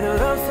with a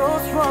love so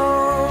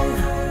strong.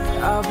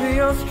 I'll be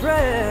your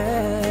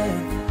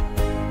strength.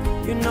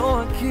 You know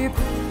I keep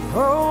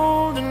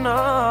holding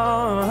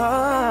on.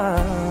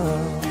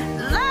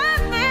 Let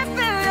me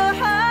fill your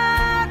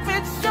heart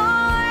with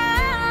joy and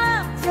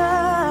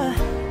laughter.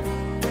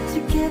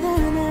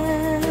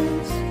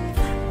 Togetherness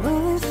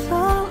really is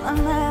all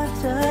I'm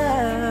after.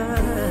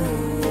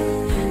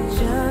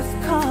 Just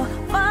call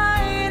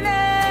my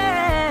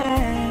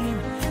name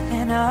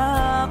and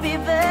I'll be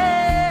there.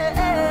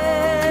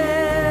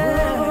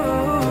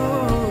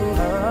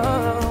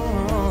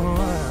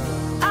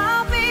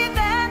 I'll be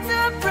there to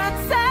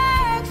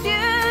protect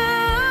you.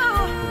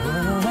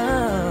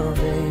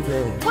 Baby.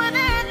 With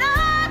an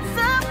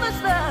unselfish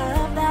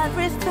love that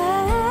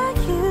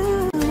respects you.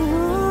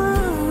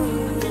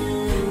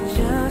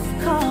 Just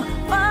call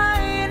my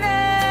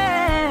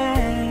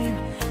name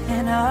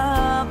and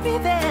I'll be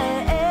there.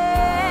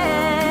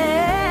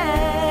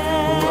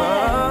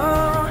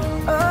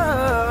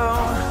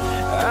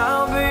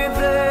 I'll be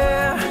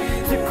there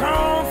to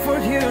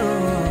comfort you.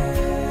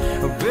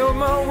 Build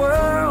my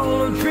world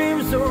of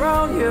dreams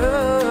around you.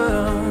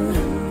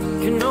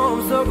 You know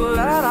I'm so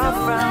glad I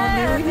found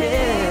you,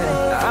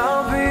 yeah.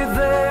 I'll be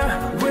there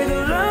with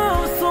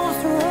love so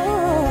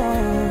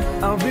strong.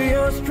 I'll be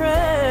your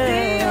strength.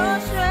 Be your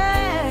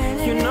strength.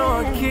 You know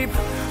I keep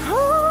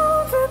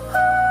holding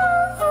on.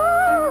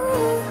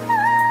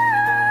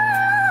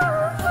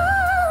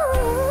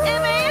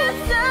 If you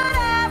should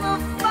ever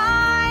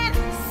find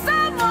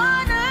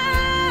someone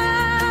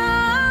new,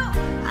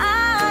 I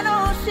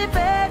know she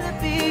better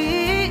be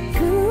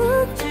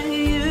good to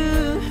you.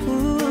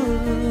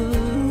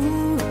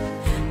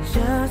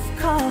 Just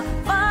call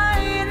my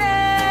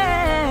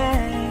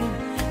name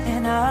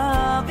and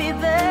I'll be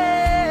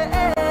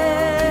there.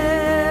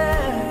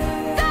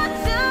 Don't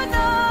you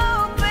know,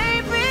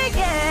 baby,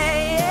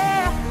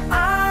 yeah,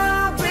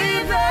 I'll be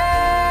there.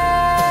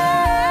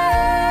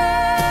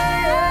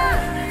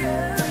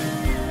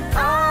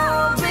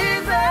 I'll be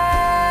there.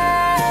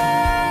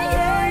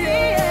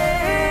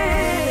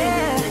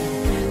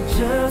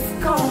 Just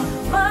call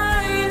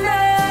my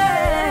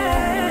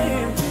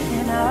name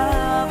and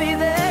I'll be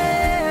there.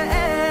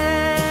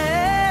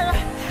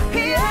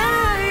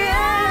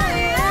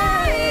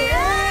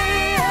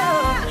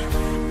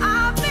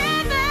 I'll be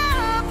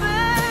there,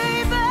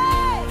 baby.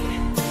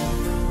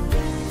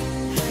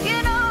 You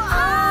know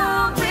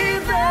I'll be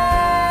there.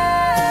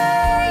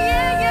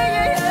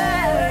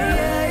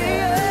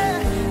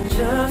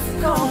 Just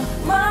call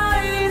my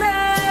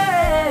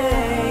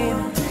name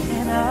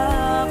and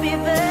I'll be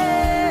there.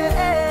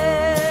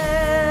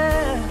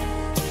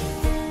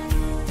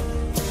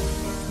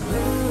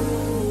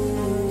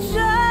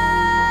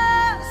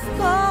 Just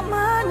call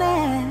my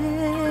name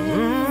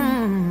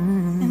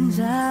and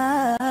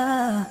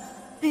I'll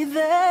be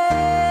there.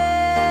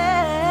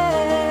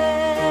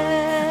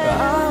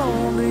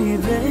 I'll be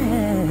there.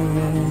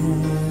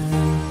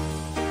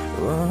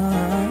 Whoa.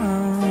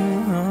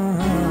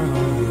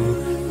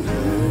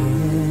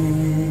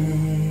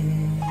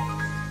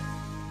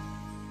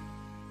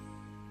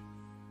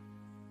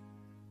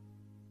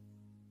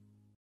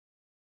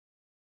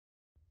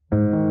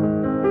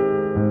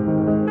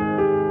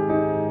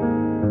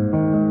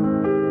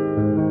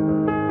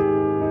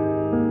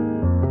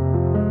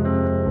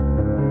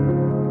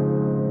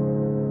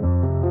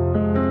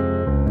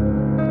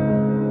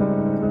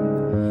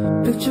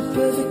 Picture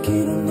perfect,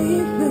 you don't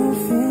need no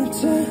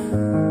filter.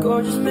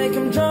 Gorgeous, make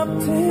him drop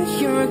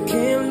dead, you're a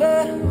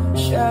killer.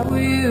 Shower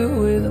you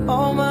with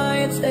all my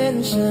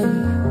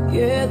attention.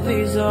 Yeah,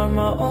 these are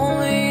my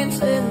only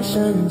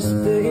intentions.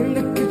 Stay in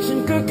the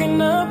kitchen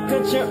cooking up,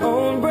 cut your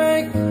own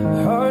break.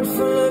 Heart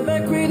full of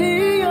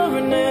equity, you're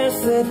an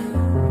asset.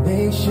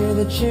 Make sure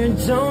that you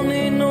don't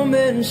need no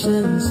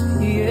mentions.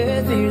 Yeah,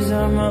 these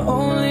are my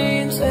only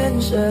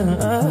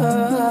intentions.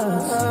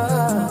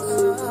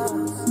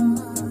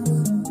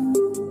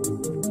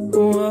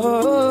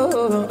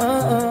 Whoa,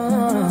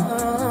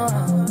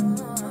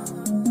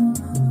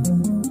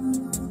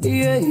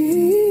 yeah.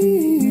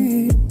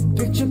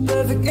 Picture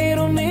perfect, ain't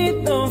don't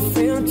need no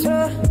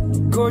filter.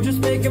 Gorgeous,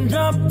 make him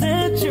drop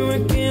dead, you a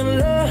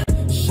killer.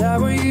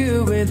 Shower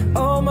you with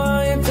all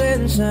my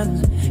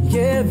intentions.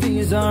 Yeah,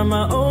 these are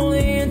my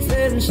only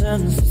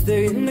intentions.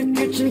 Stay in the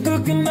kitchen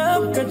cooking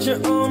up, got your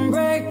own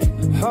break.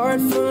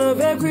 Heart full of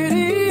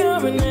equity,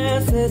 you're an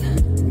asset.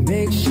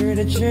 Make sure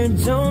that you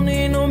don't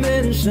need no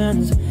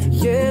mentions.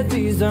 Yeah,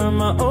 these are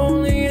my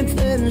only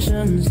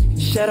intentions.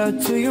 Shout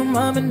out to your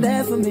mom and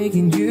dad for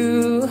making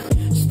you.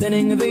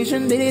 Standing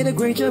ovation, they did a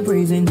great job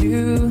raising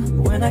you.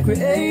 When I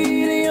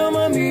created, you're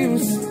my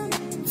muse.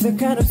 The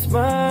kind of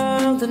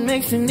smile that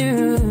makes you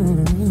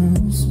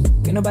news.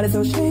 Can't nobody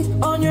throw shade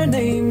on your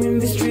name in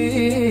the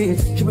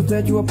streets. She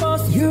preferred you a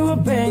boss, you a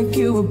bank,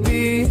 you a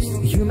beast.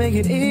 You make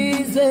it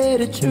easy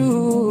to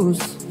choose.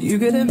 You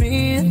get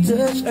me in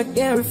touch, I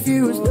can't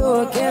refuse,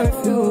 no, I can't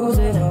refuse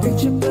it.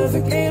 Picture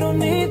perfect, ain't don't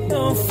need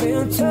no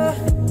filter.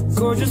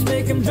 Gorgeous,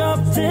 make him drop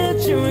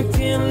dead, you a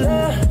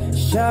killer.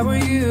 Shower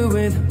you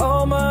with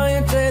all my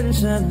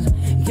intentions.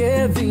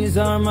 Yeah, these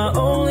are my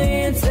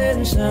only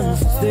intentions.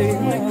 Stay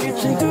in the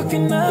kitchen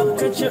cooking up,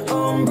 cut your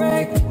own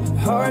break.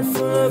 Heart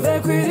full of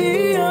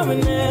equity, you're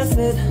an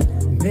asset.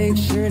 Make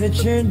sure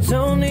that you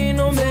don't need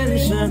no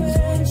mentions.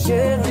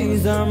 Yeah,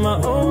 these are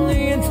my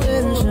only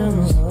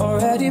intentions.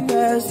 Already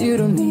passed, you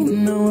don't need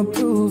no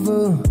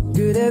approval.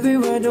 Good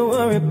everywhere, don't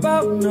worry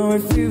about no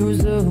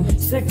refusal.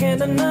 Second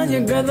to none, you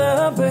got the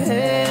upper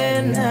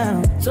hand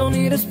now. Don't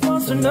need a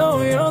sponsor,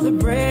 no, you're the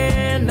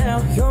brand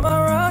now. You're my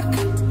rock,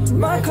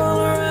 my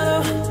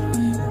Colorado.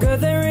 Got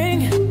that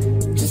ring,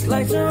 just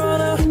like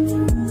Toronto.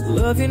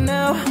 Love you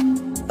now,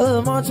 a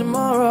little more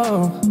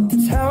tomorrow.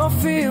 That's how I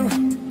feel.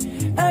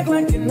 Act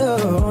like you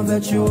know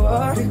that you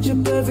are. Picture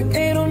perfect,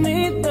 ain't don't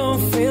need no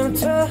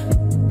filter.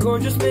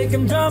 Gorgeous, make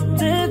him drop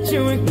dead,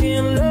 you a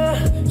killer.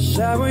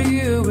 Shower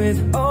you with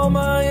all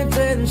my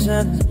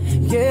intentions.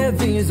 Yeah,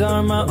 these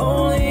are my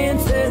only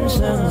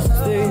intentions.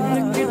 Stay in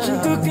the kitchen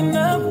cooking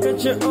up,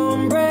 got your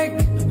own break.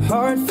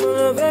 Heart full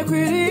of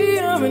equity,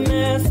 you're an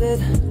asset.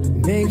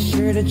 Make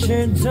sure that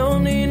you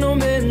don't need no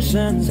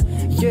mentions.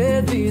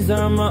 Yeah, these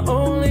are my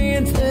only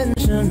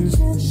intentions.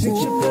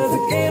 Picture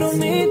perfect, ain't don't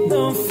need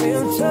no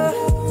filter.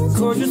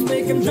 Gorgeous,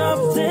 make him drop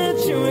dead,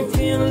 you a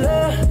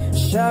killer.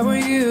 Shower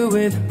you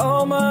with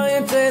all my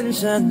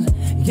intentions.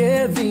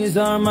 Yeah, these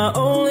are my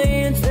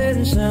only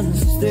intentions.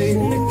 Stay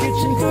in the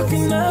kitchen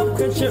cooking up,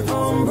 cut your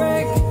own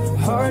break.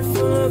 Heart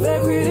full of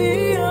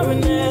equity, you're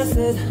an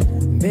asset.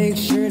 Make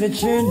sure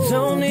that you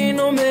don't need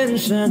no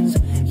mentions.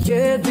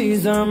 Yeah,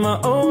 these are my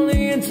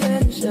only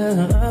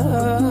intentions.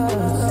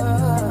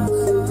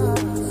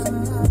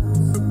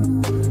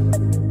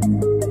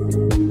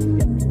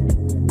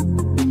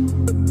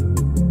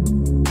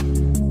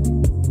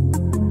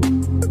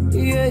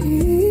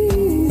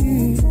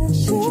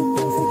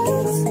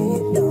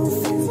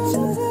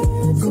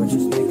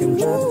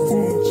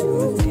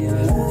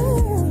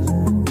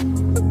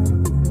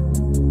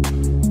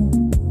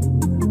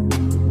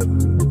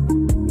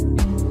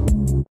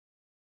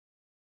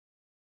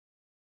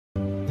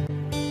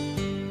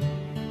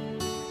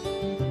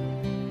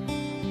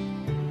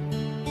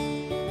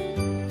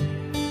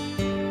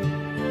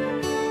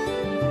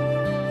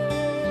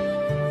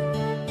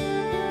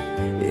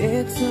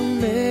 It's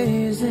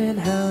amazing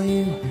how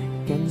you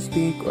can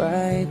speak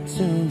right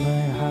to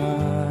my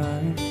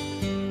heart.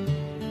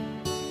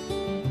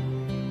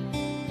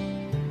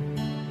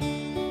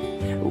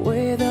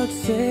 Without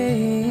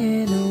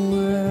saying a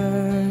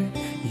word,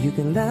 you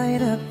can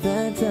light up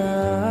the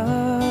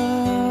dark.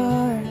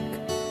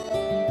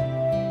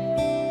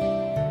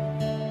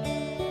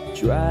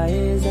 Try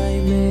as I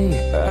may,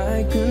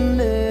 I could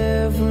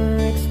never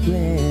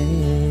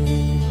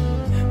explain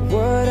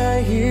what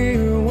I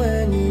hear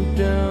when you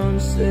don't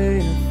say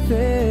a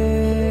thing.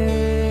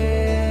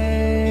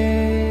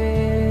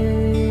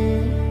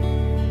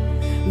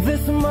 The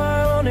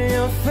smile on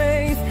your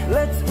face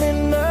lets me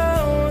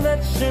know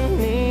that you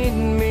need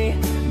me.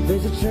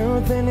 There's a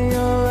truth in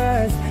your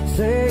eyes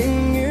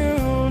saying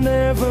you'll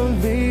never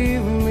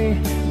leave me.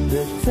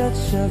 The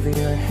touch of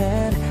your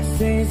hand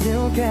says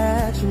you'll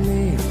catch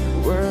me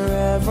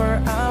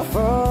wherever I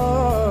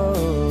fall.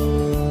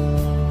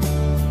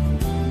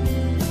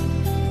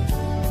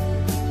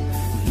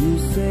 You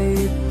say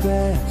it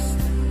best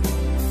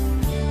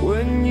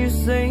when you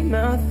say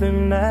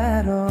nothing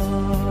at all.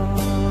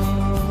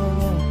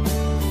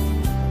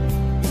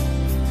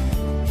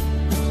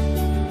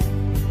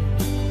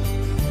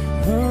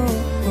 Oh,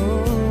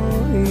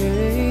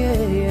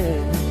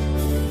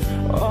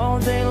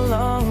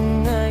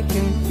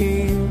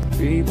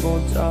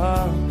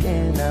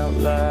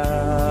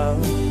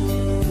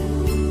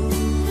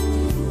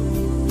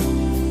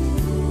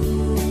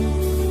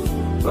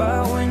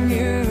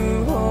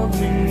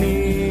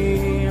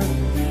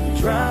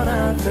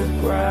 the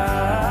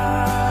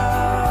ground.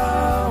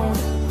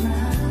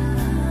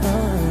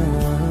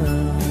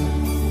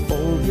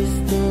 Old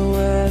Mr.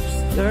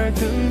 Webster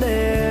could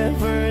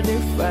never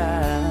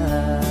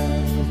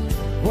define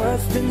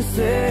what's been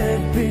said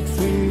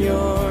between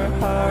your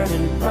heart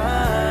and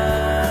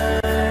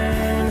mine.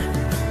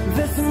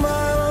 The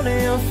smile on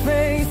your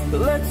face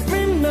lets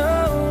me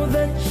know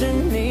that you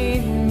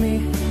need me.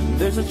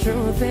 There's a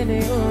truth in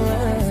your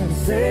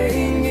eyes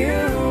saying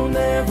you'll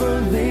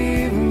never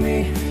leave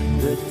me.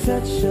 The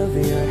touch of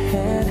your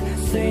hand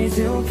says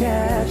you'll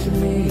catch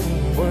me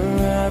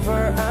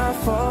wherever I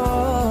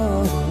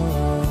fall.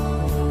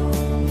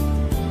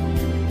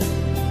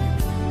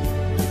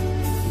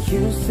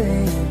 You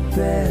say it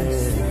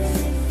best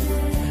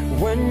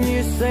when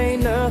you say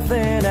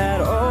nothing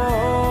at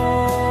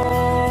all.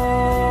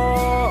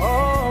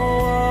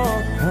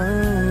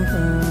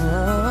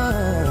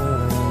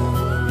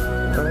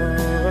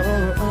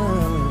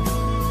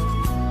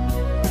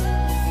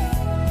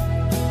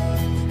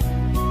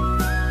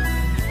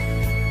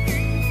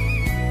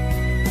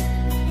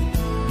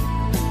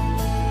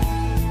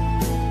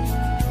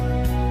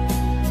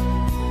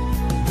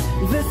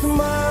 The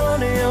smile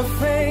on your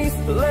face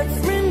lets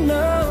me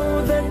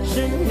know that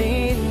you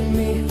need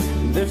me.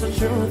 There's a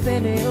truth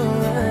in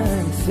your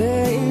eyes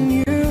saying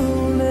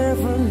you'll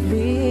never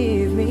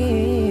leave me.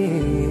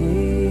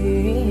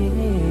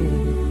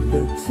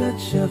 The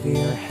touch of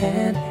your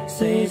hand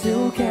says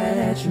you'll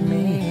catch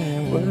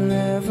me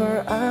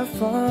wherever I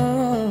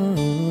fall.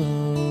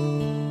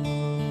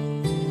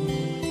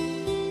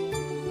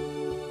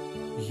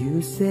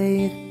 You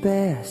say it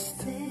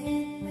best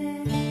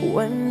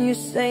when you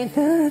say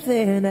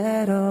nothing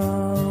at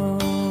all.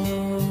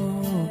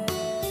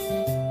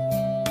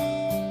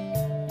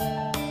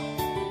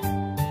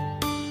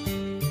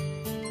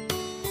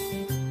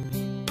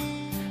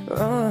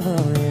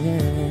 Oh, yeah.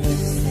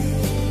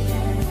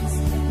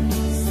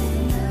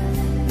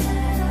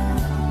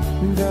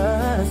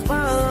 The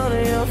smile on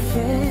your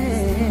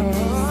face.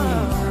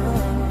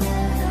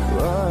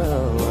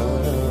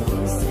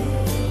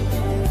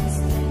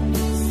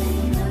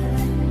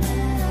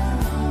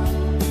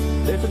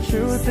 There's a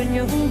truth in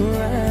your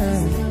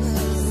eyes.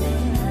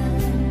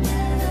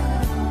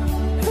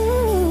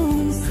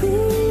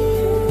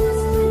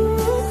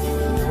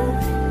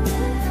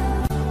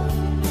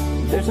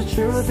 There's a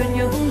truth in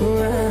your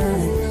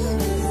eyes.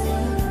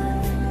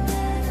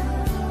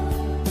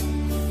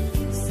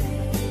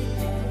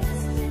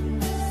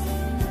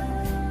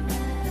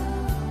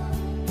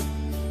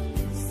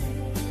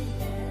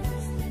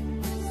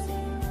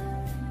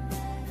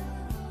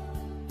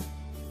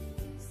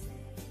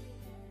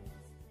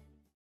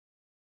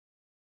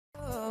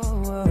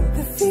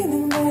 The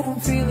feeling that I'm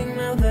feeling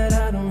now that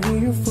I don't hear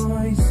your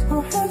voice.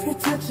 I'll have you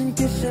touch and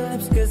kiss your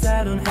lips cause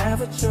I don't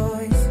have a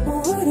choice.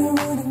 What I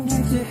wouldn't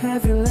give to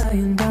have you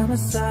lying by my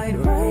side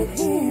right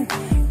here.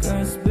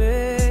 Cause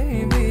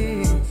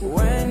baby,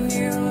 when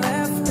you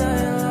left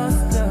I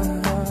lost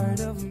a part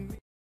of me.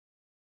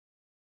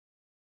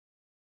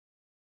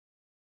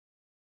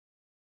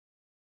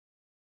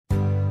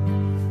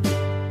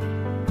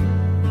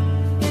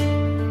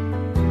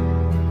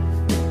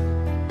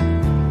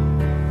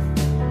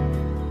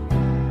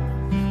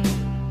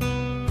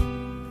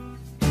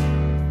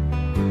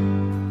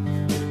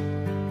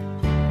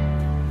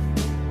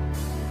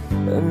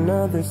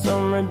 Another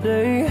summer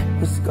day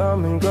has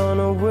come and gone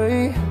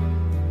away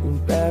in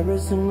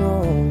Paris and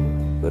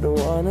Rome, but I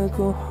wanna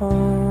go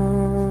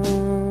home.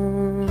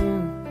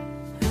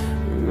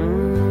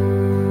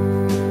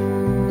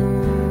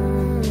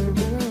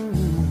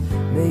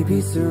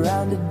 Maybe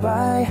surrounded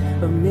by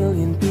a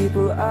million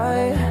people,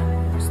 I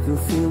still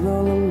feel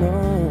all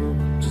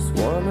alone. Just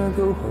wanna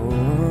go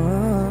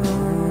home.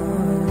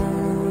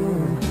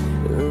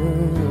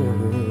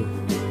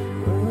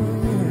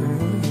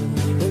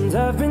 And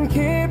I've been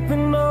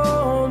keeping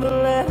all the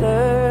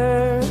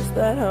letters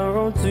that I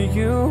wrote to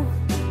you,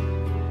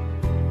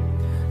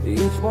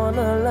 each one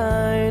a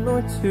line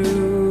or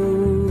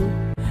two.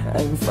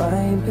 I'm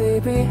fine,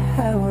 baby,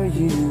 how are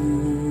you?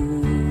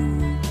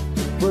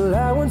 Well,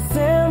 I would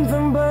send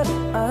them, but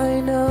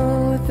I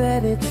know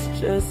that it's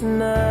just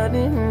not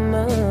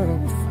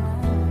enough.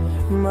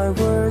 My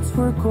words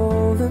were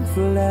cold and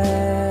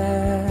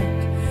flat,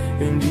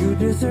 and you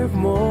deserve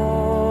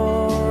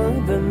more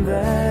than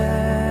that.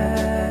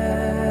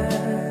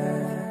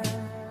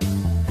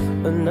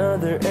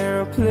 Another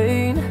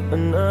airplane,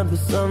 another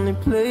sunny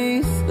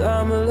place.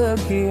 I'm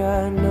lucky,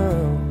 I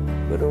know,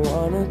 but I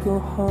wanna go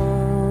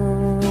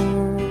home.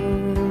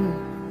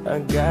 I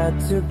got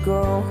to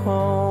go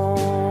home.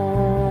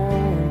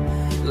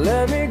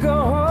 Let me go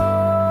home.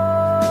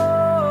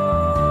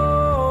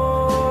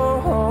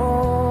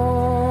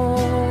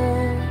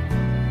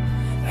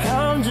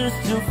 I'm just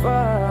too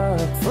far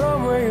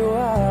from where you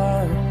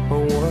are. I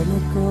wanna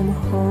come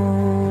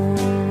home.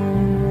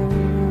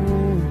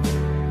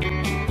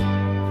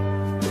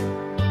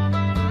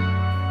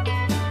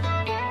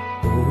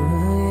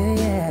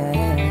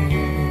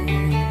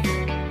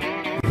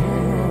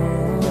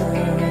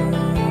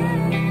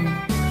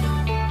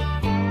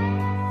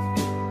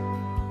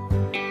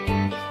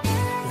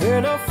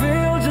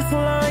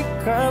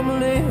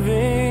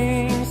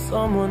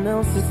 someone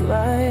else's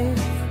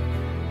life.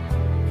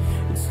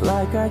 It's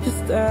like I just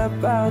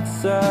step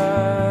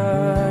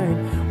outside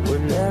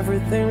when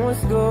everything was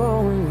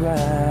going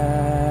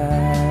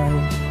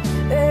right.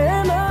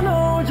 And I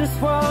know just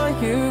why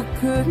you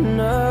could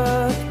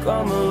not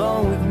come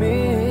along with me,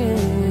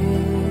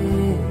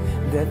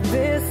 that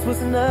this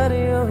was not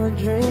your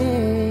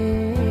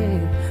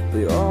dream.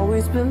 They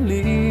always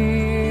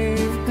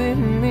believed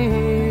in me.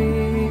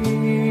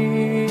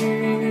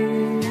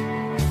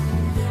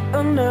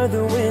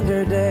 Another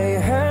winter day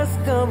has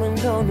come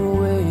and gone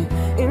away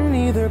in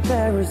either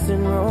Paris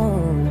and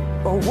Rome.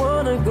 I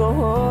wanna go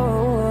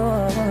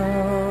home.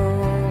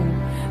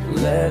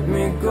 Let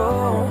me go.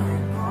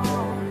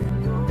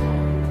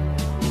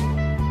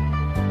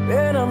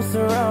 And I'm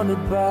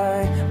surrounded by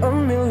a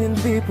million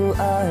people.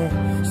 I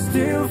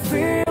still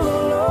feel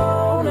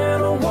alone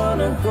and I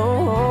wanna go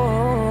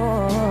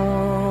home.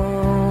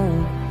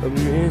 I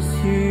miss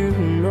you,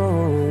 no.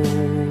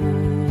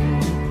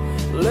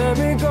 Let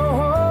me go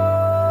home.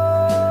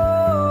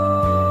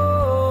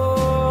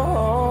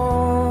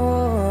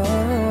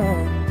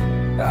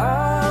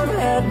 I've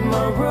had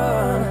my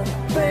run,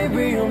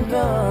 baby, I'm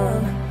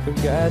done. I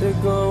gotta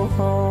go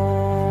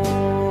home.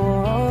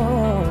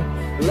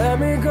 Let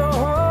me go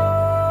home.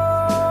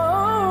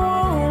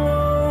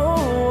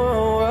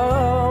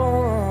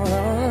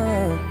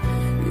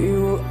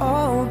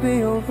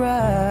 Right.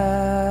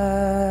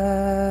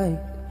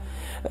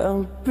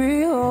 I'll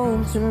be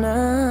home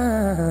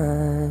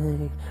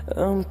tonight.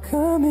 I'm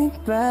coming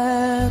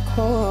back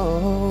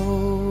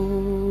home.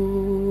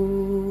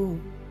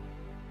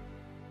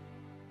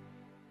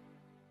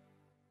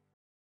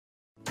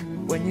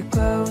 When you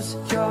close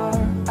your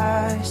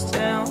eyes,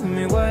 tell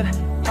me what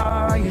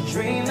are you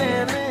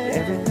dreaming?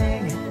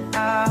 Everything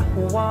I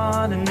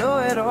wanna know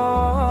it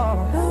all.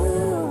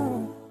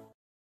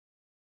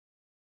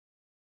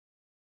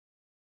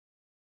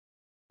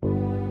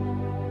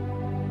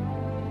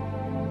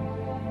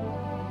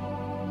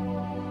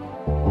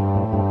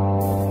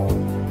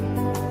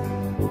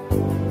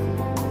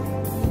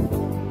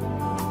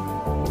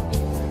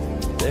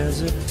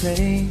 There's a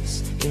place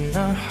in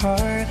our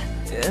heart,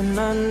 and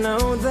I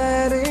know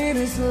that it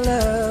is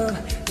love.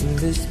 And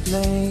this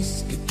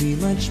place could be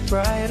much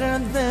brighter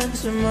than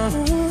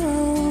tomorrow.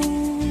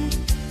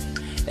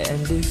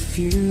 And if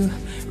you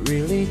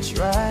really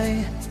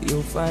try,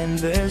 you'll find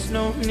there's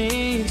no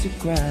need to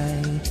cry.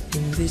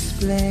 In this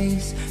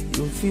place,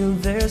 you'll feel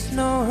there's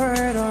no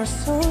hurt or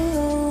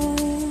sorrow.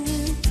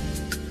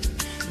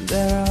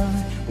 There are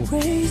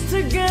ways to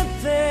get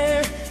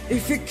there.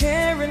 If you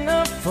care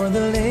enough for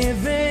the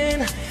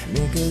living,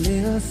 make a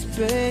little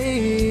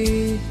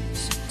space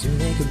to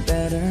make a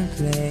better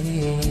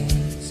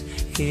place.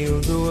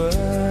 Heal the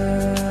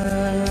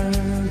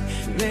world,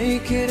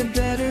 make it a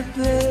better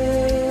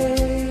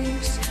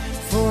place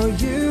for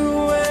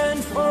you and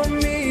for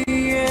me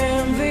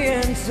and the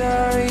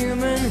entire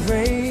human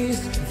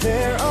race.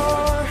 There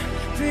are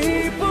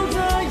people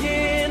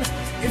dying.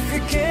 If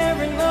you care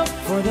enough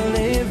for the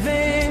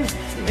living,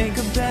 make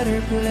a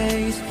better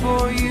place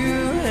for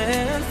you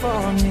and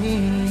for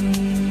me.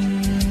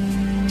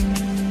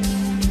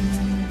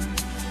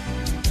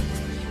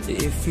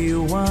 If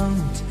you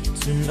want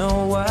to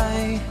know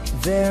why,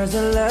 there's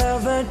a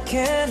love that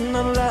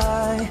cannot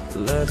lie.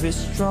 Love is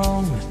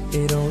strong,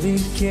 it only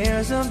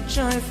cares of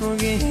joy for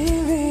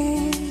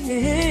giving.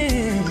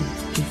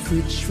 If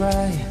we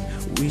try,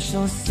 we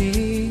shall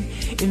see.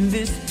 In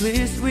this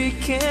place we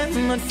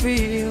cannot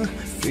feel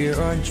fear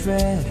or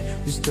dread.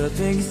 We stop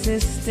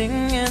existing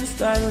and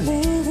start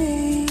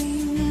living.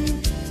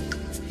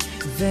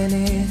 Then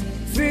it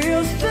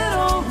feels that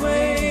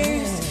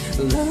always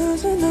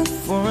love's enough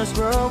for us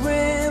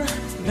growing.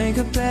 Make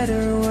a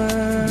better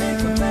world, make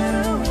a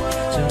better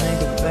world, to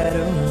make a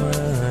better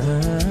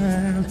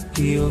world.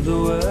 Heal the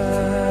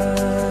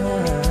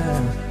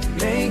world,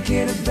 make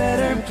it a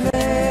better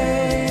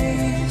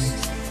place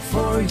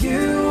for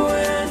you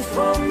and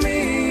for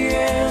me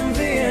and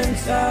the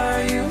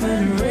entire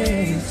human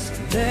race.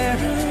 There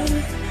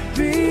are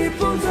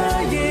people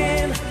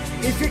dying.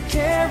 If you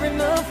care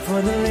enough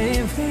for the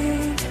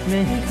living,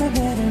 make a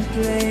better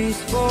place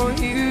for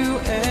you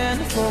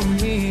and for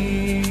me.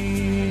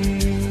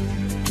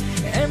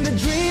 And the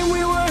dream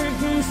we were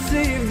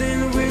conceived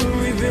in will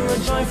reveal a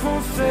joyful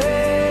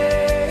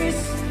face.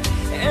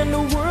 And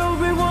the world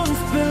we once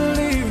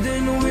believed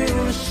in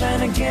will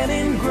shine again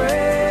in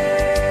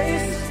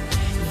grace.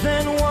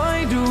 Then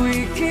why do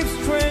we keep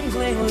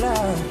strangling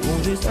love? Will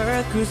this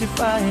earth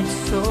crucify its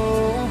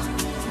soul?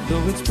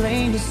 Though it's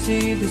plain to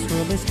see this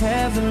world is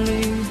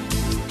heavenly,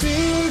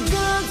 be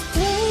God's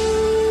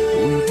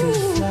place. We could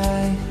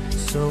fly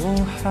so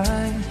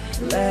high,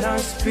 let our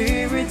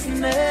spirits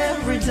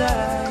never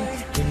die.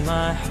 In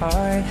my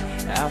heart,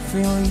 I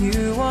feel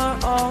you are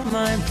all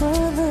my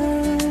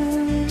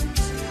brothers.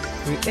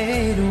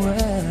 Create a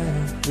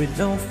world with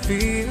no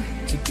fear.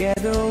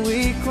 Together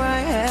we cry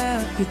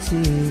happy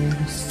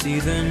tears. See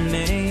the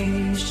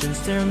nations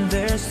turn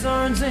their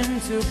swords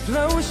into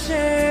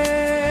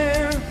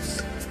plowshares.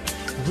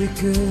 We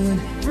could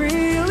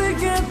really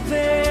get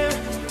there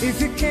If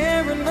you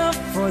care enough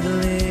for the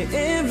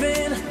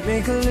living,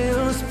 make a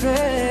little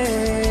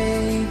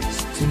space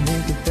to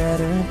make a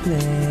better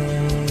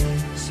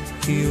place.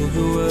 Heal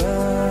the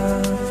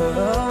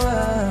world,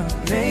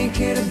 make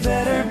it a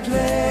better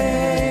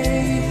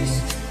place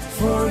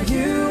for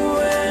you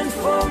and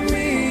for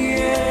me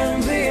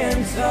and the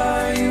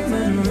entire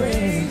human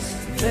race.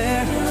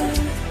 There are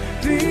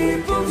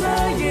people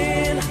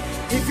dying.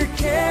 If you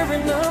care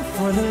enough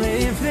for the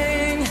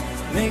living,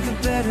 make a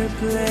better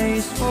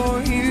place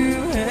for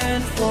you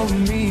and for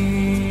me.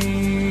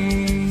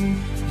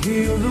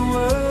 Heal the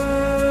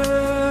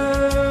world,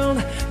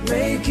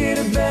 make it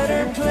a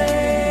better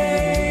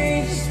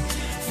place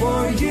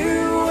for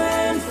you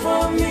and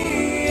for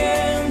me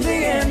and the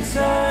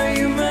entire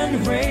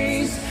human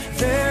race.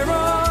 There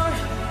are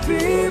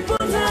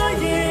people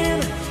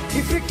dying.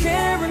 If you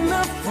care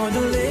enough for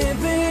the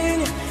living,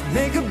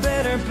 make a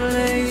better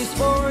place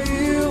for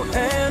you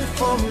and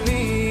for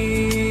me.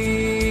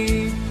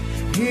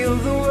 Heal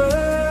the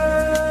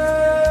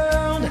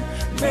world,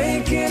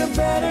 make it a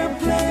better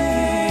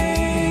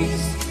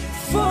place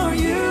for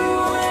you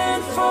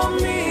and for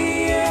me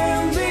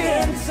and the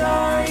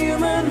entire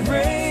human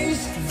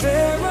race.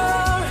 There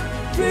are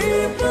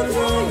people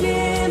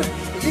dying.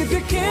 If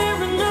you care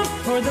enough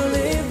for the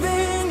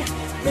living,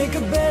 make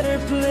a better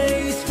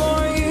place for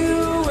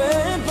you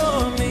and for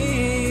me.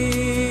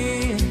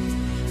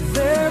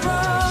 There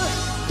are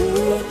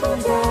people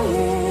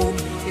dying.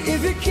 If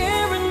you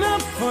care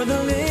enough for the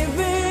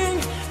living,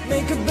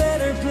 make a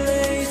better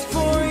place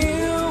for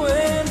you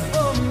and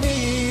for me.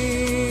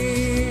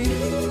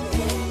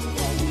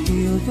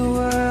 Heal the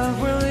world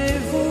we're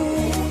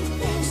living,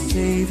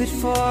 save it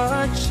for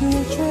our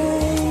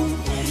children.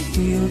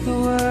 Heal the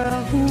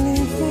world we're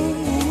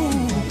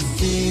living,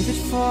 save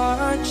it for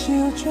our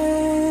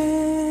children.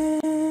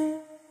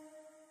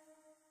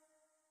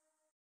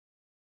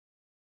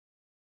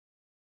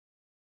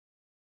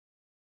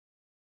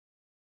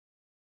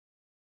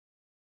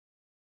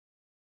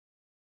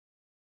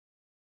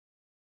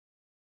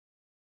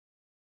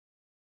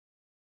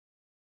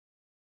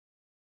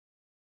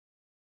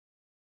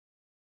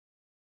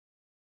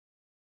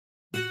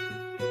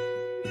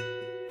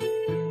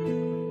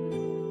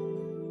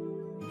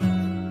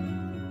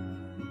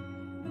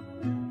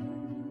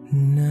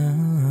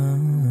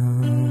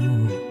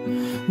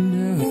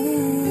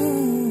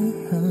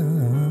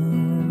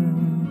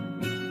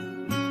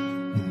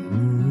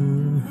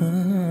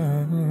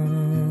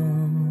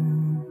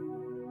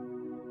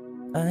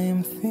 I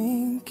am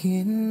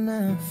thinking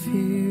of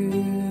you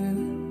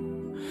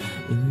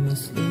in my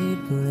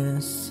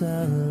sleepless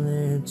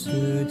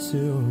solitude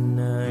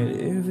tonight.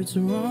 If it's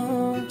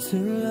wrong to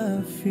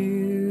love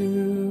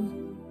you,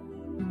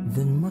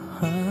 then my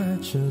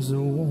heart just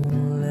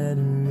won't let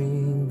me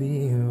be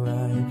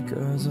right.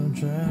 'Cause I'm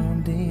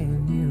drowned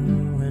in you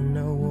and I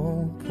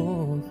won't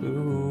pull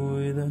through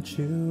without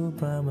you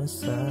by my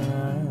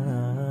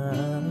side.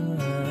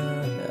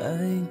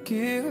 I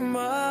give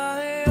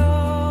my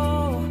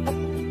all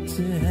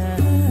to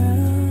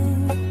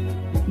have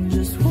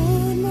just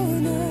one more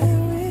night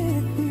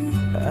with you.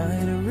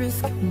 I'd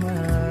risk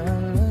my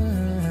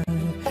life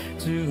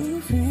to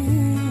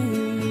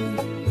feel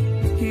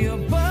your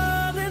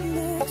body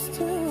next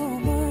to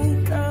mine.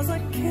 'Cause I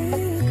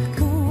can't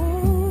go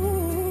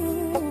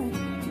on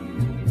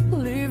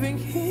living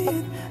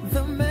in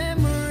the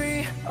memory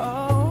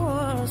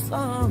of a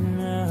song.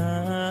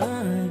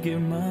 I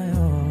give my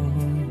all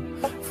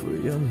for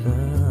your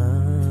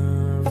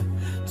love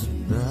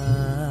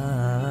tonight.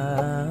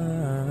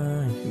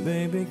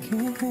 Baby,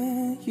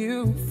 can you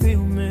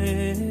feel me?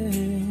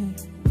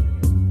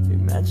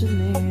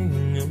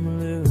 Imagining I'm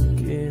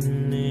looking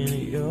in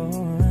your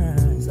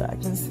eyes, I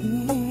can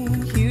see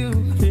you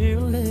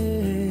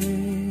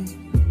clearly,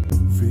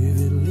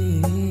 vividly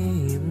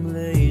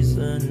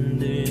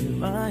emblazoned in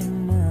my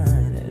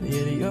mind. And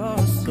yet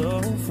you're so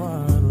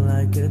far,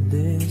 like a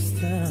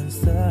distant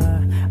star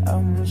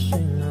I'm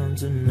wishing on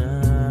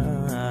tonight.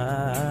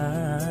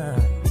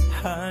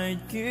 I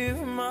give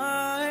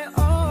my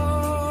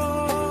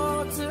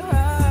all to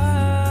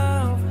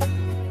have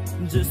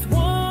just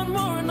one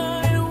more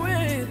night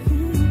with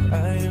you.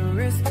 I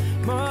risk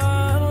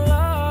my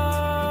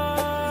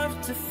life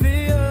to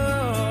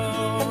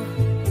feel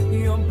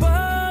your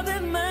body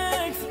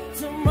next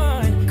to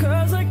mine.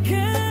 'Cause I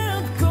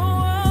can't go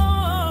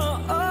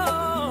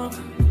on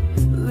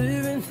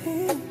living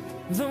in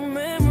the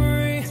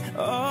memory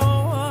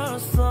of a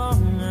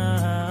song.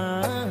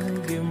 I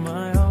give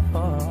my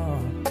all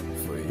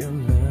for your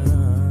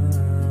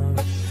love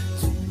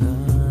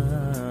tonight.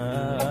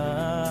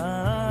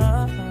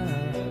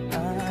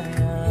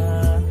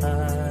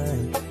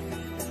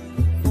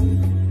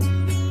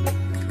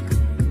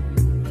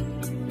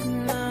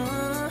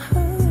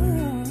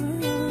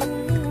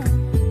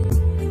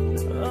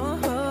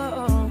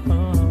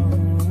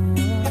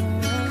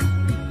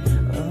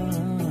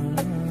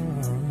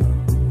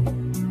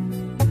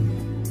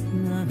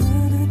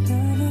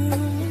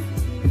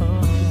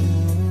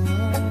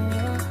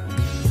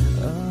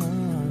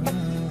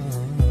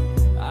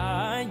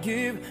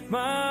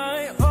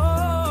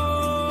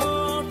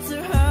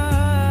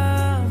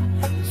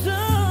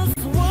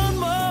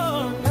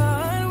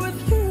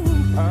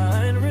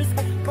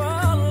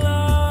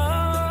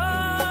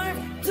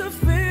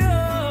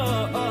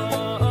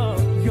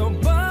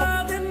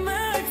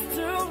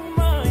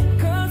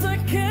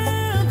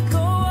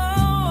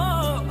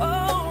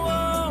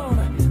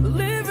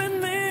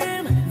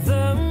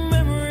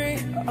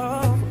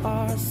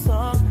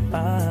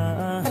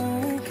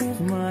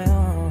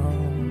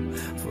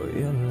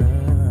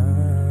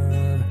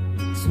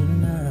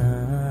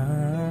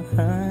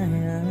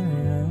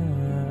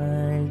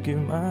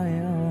 my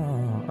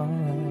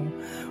all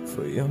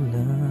for your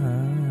love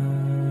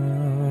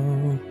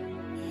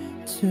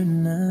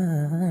tonight.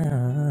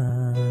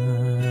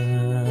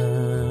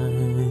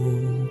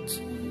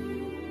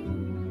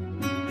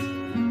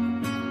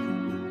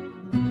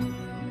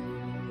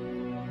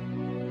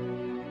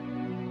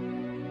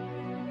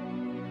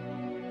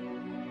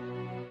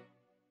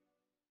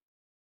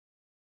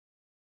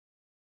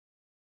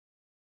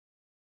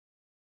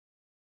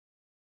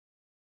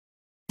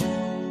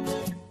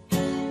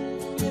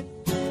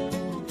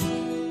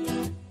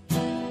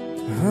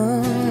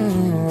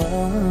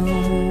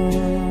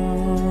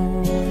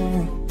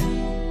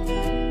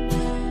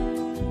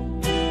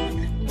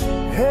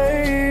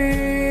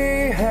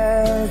 Hey,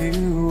 have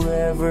you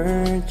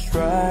ever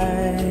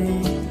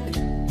tried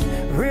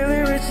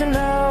really reaching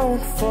out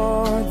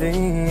for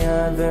the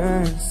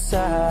other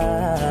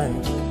side?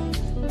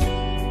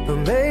 But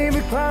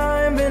maybe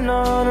climbing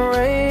on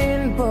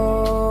rainbows,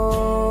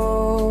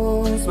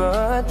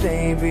 but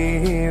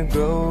baby, here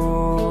goes.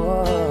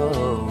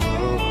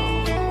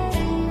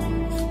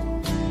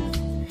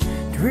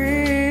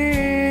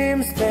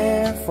 Dreams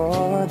there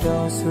for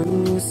those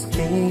who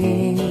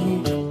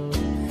sleep.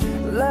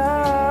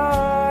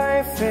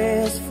 Life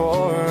is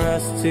for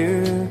us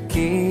to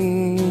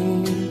keep.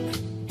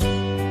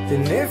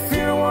 And if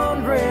you're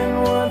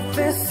wondering what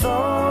this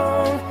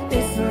song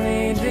is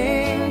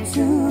leading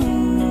to,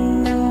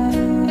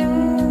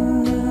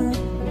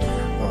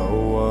 I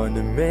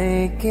wanna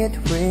make it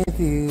with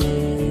you.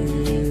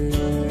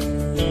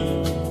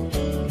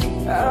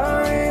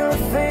 I really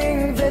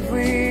think that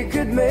we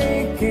could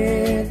make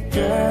it,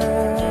 girl.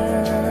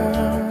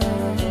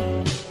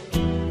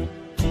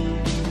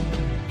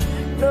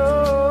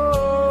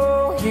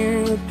 No,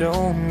 you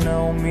don't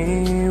know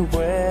me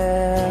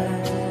well,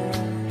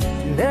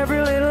 and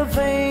every little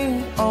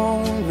thing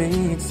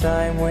only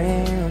time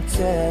will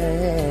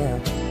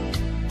tell.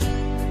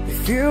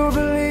 If you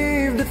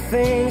believe the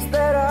things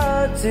that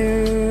I do,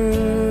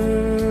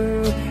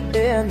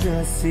 and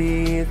you'll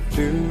see it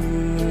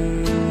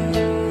through.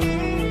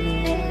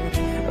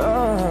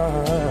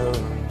 Oh,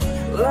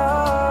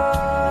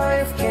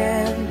 life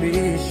can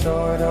be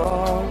short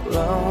or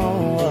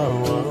long.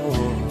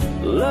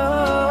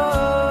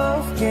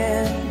 Love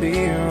can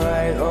be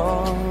right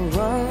or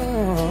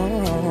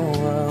wrong.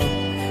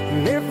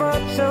 And if I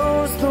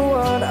chose the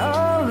one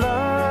I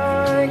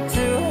like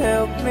to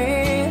help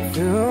me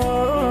through,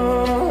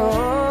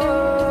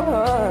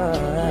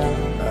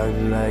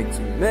 I'd like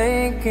to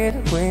make it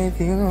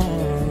with you.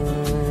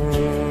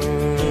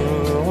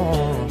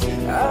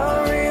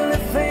 I really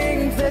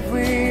think that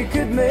we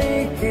could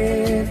make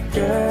it,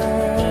 girl.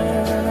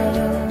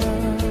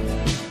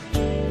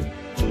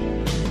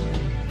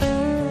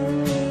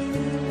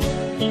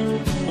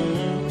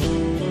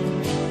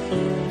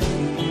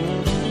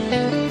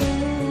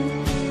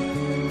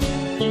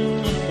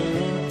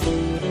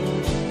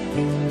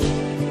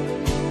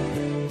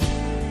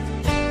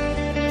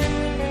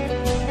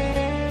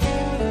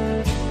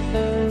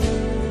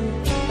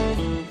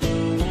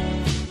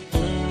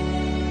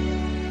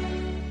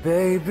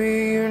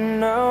 Baby, you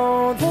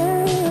know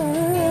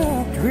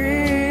that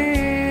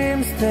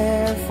dreams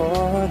there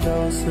for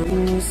those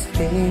who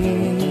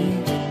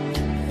sleep.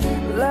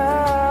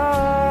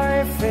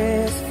 Life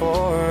is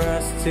for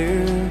us to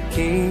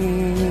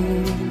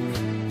keep.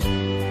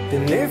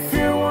 And if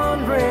you're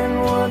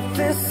wondering what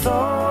this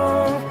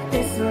song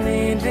is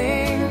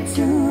leading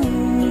to,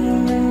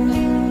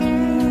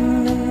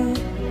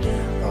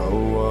 I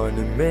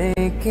wanna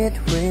make it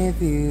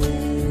with you.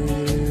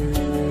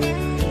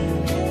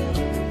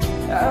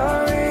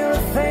 I really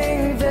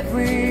think that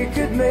we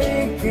could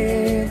make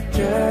it,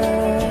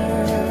 girl.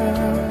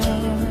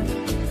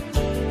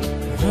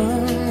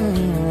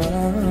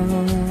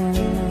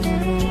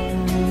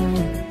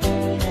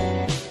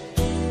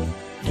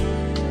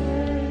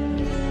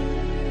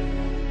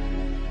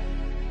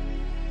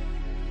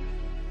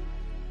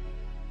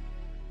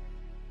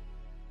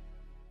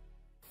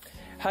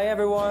 Hi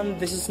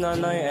everyone, this is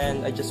Nonoy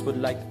and I just would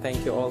like to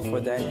thank you all for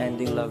the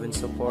unending love and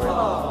support.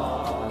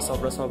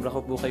 Sobra-sobra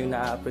ko po kayo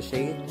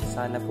na-appreciate.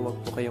 Sana po wag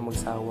po kayo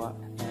magsawa.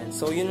 And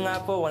so yun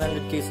nga po,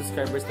 100k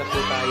subscribers na po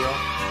tayo.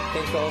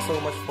 Thank you all so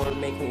much for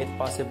making it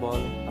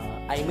possible.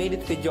 I made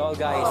it with you all,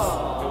 guys.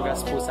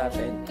 Congrats po sa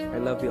atin. I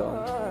love you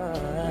all.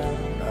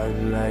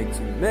 I'd like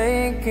to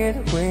make it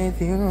with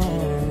you.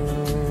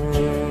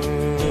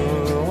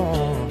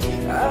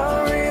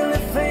 I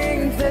really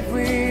think that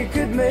we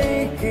could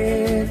make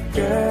it,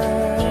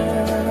 girl.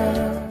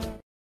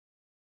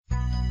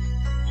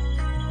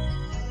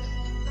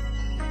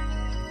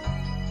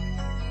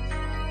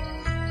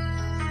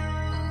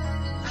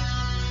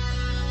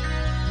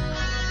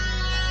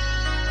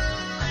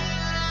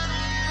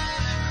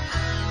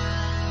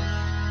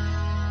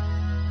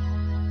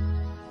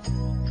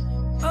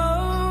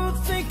 Oh,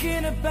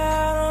 thinking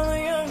about all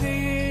the younger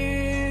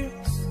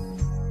years,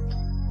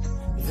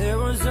 there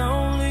was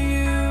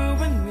only you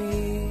and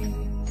me.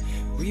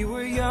 We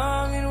were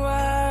young and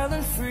wild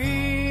and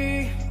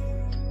free.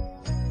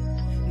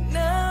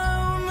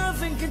 Now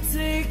nothing can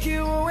take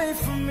you away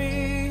from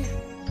me.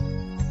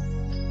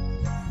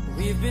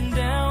 We've been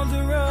down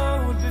the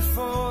road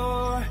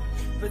before,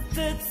 but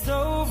that's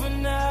over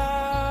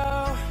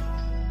now.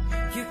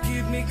 You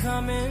keep me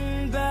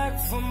coming back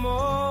for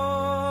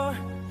more,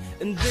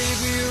 and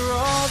baby, you're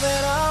all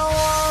that I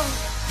want.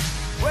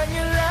 When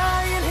you're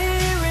lying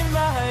here in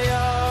my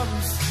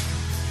arms,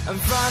 I'm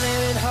finding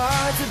it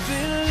hard to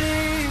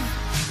believe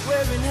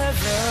we're in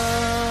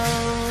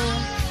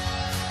heaven.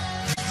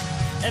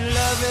 And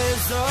love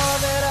is all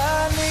that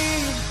I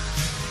need,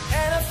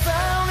 and I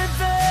found it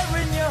there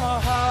in your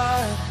heart.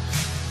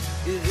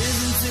 It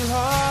isn't too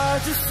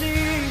hard to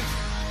see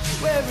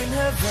we're in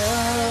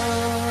heaven.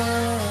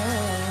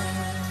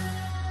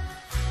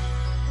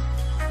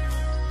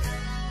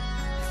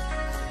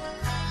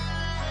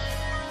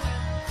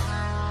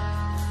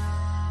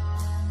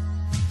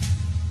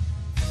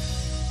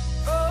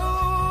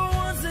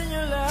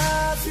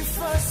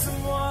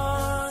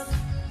 Someone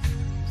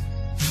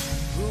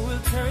who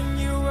will turn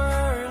your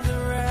world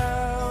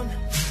around,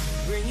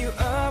 bring you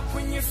up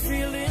when you're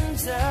feeling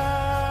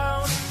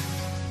down.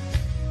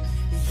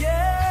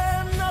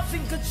 Yeah,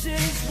 nothing could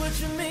change what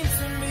you mean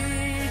to me.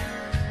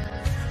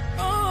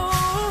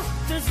 Oh,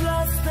 there's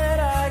lots that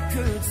I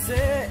could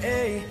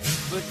say,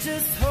 but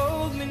just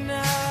hold me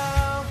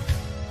now,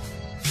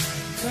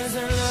 'cause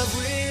our love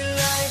we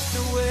like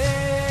the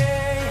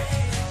way.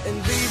 And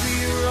baby,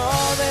 you're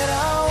all that I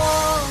want.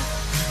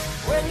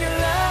 When you're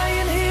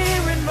lying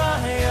here in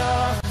my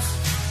arms,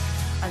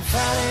 I'm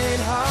finding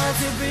it hard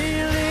to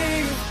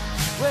believe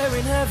we're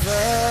in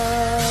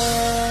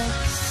heaven.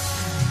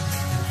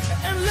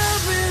 And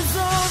love is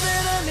all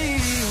that I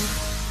need,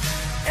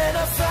 and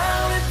I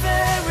found it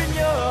there in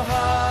your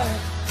heart.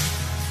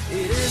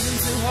 It isn't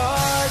too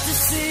hard to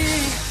see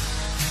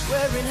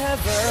we're in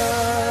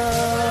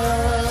heaven.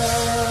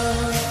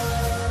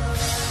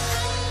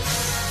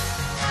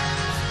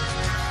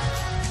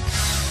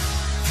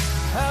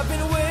 I've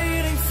been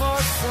waiting for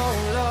so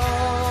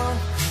long,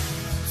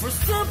 for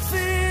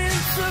something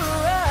to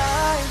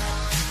right,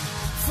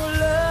 for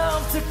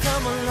love to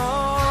come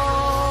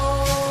along.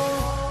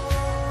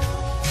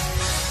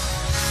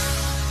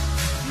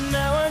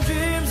 Now our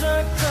dreams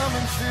are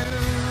coming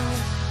true,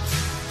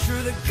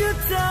 through the good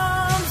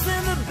times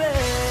and the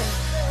bad.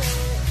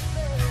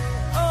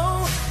 Oh,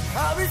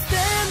 I'll be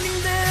standing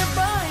there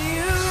by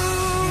you.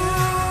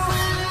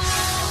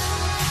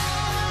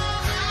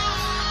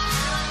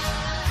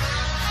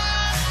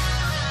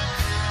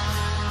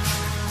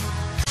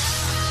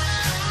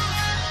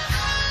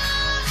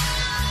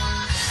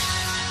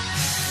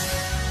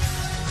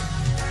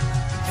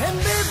 And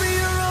baby,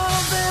 you're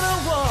all that I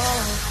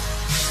want.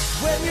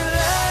 When you're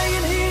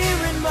lying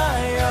here in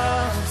my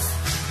arms,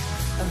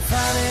 I'm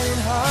finding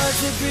it hard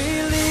to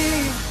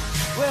believe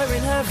we're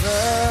in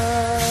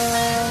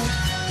heaven.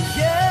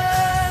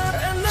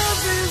 Yeah, and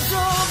love is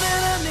all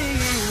that I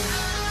need,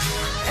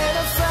 and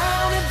I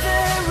found it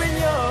there in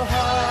your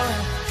heart.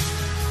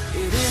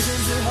 It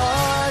isn't too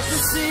hard to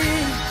see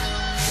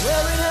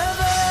we're in heaven.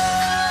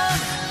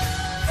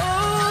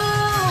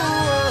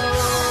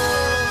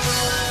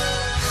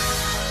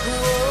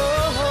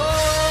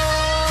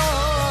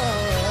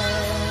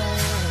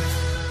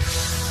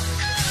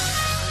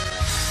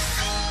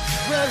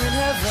 We're in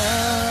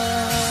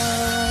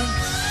heaven.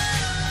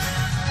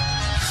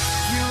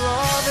 You're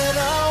all that I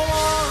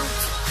want.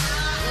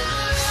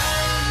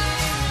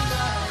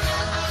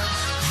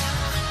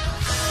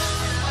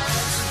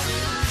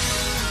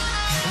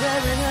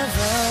 We're in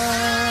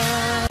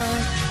heaven.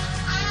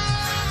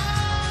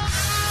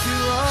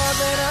 You're all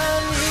that I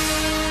need.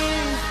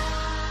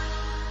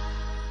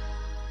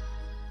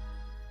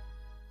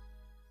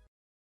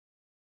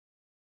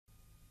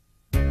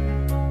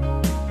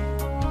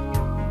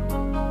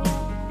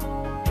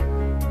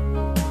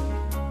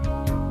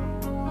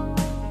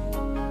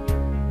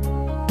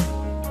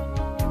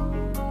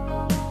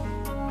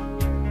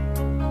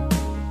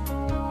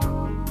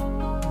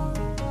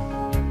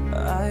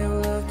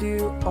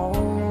 You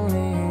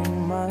only in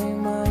my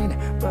mind,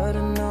 but I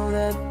know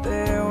that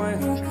there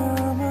will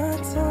come a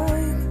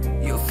time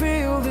you'll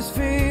feel this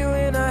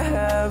feeling I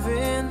have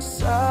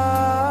inside.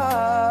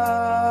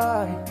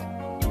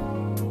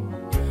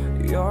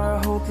 You're a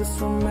hopeless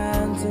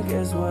romantic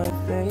is what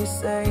they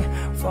say,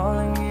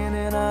 falling in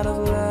and out of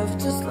love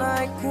just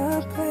like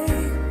a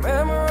play.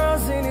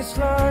 Memorizing each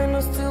line,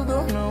 I still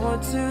don't know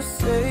what to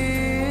say.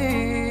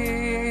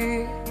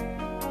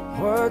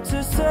 What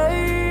to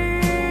say?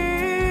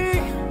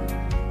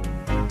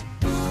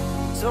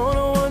 Don't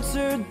know what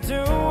to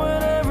do,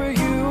 whatever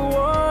you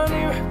want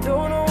here.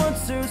 Don't know what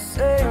to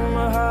say,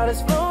 my heart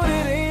is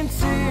floating in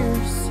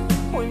tears.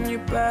 When you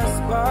pass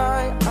by,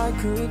 I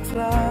could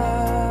fly.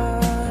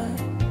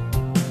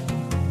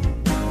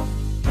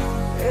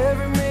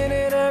 Every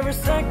minute, every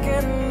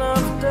second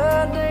of the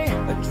day,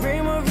 I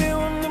dream of you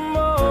in the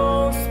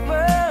most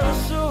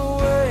special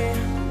way.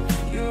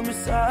 You're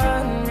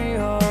beside me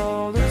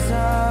all the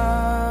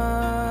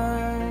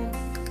time.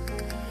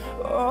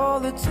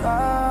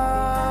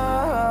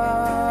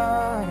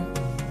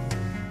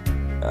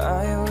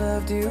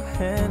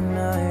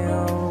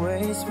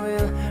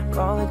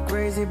 Call it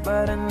crazy,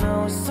 but I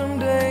know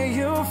someday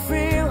you'll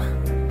feel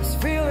this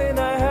feeling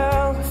I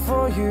have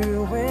for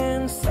you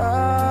inside.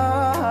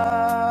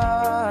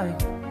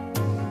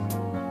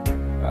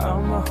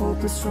 I'm a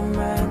hopeless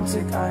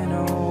romantic, I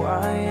know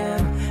I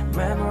am.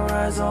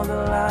 Memorize all the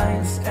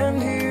lines,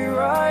 and here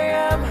I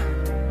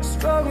am,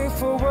 struggling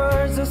for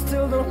words, I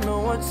still don't know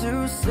what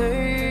to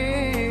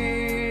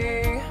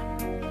say.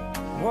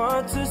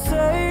 What to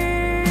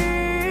say?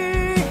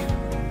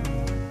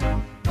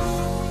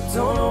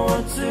 Don't know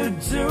what to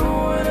do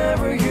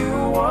whenever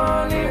you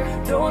want it.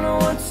 Don't know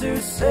what to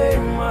say,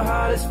 my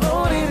heart is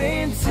floating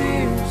in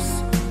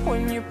tears.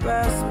 When you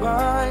pass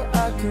by,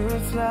 I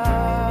could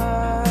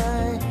fly.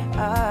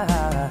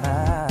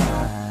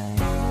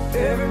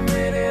 Every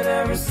minute,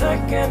 every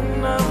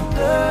second of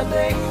the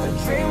day, I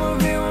dream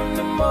of you in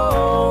the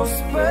most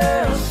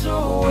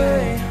special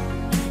way.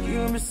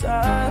 You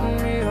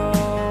beside me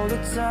all the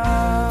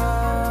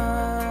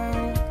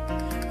time.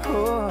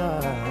 Oh,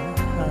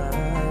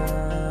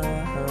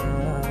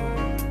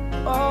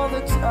 all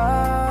the time.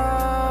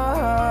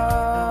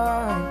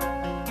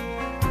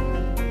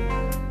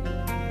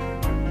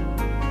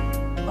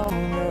 All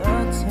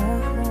the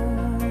time.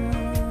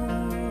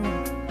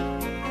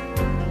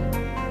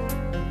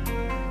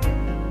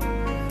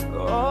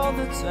 All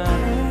the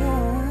time.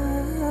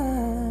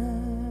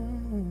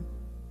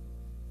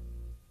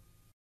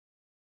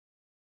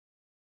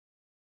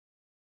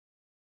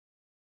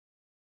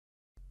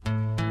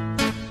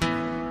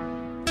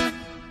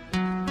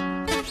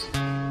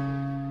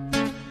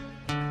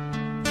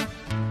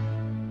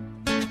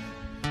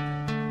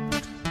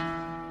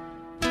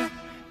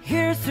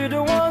 Here's to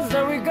the ones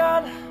that we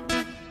got.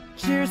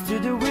 Cheers to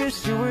the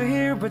wish you were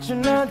here, but you're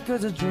not.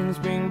 Cause the dreams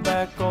bring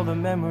back all the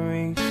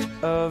memories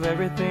of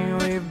everything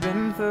we've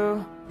been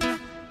through.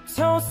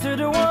 Toast to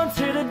the ones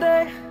here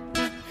today.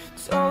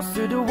 Toast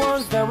to the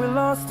ones that we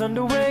lost on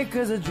the way.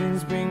 Cause the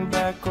dreams bring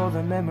back all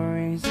the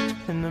memories,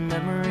 and the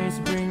memories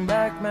bring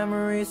back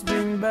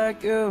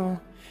you.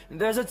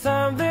 There's a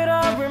time that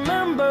I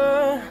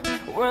remember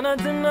when I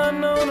did not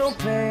know no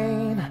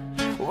pain,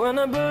 when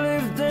I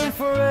believed in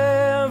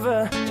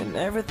forever and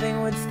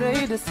everything would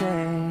stay the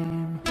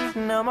same.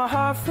 Now my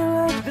heart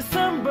feels like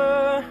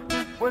December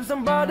when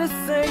somebody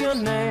say your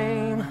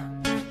name.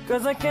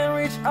 Cause I can't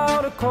reach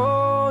out to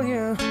call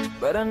you,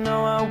 but I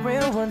know I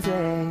will one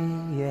day,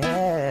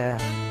 yeah.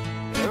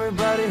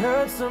 Everybody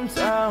hurts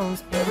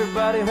sometimes,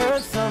 everybody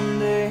hurts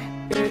someday,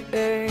 but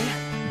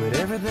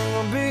everything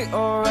will be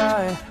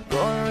alright. Go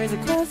and raise a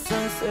glass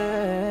and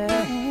say,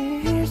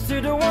 here's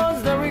to the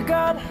ones that we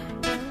got.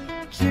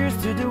 Cheers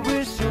to the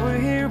wish you were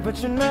here, but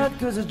you're not.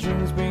 Cause the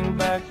dreams bring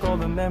back all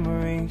the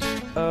memories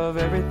of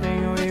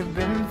everything we've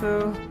been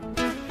through.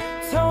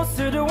 Toast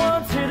to the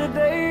ones here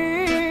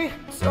today.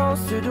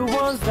 Toast to the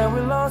ones that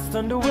we lost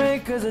on the way.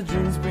 Cause the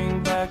dreams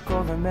bring back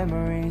all the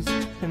memories,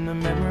 and the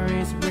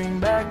memories bring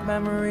back you.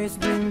 Memories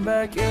bring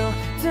back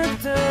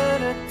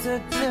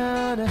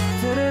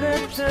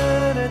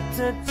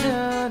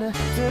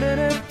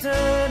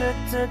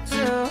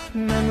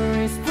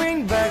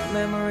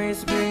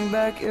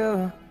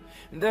you.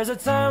 There's a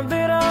time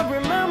that I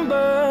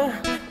remember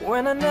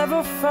when I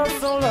never felt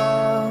so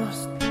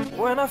lost,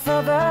 when I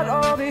felt that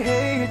all the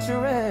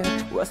hatred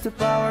was too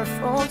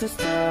powerful to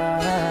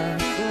stop.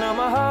 Now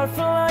my heart feels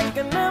like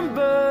an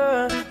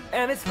ember,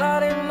 and it's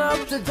lighting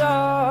up the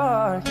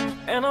dark,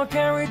 and I'll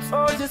carry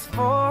torches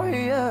for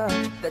you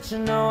that you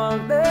know I'll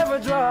never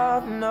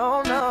drop.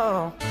 No,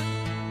 no.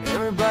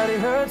 Everybody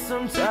hurts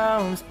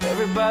sometimes,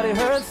 everybody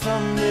hurts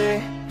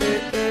someday,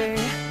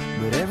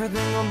 but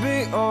everything will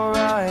be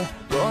alright.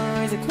 Go and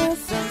raise a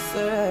glass and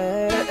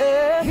say,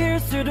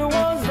 here's to the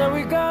ones that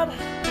we got.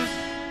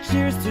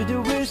 Cheers to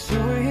the wish you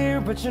were here,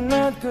 but you're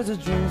not. Cause the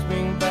dreams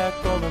bring back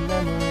all the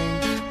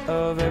memories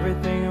of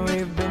everything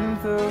we've been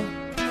through.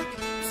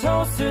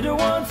 Toast to the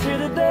ones here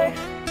today.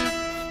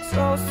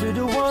 Toast to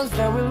the ones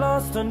that we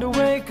lost on the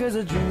way. Cause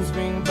the dreams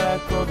bring back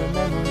all the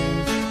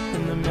memories,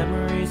 and the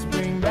memories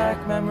bring back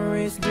you.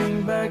 Memories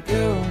bring back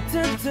you.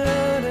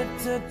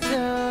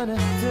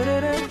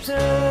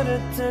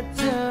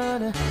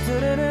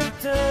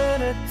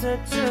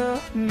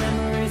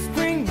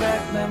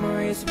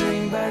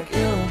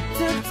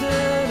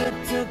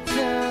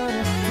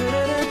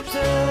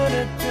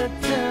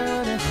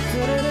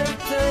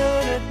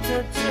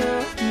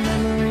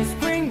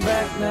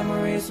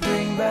 Memories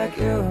bring back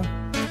you.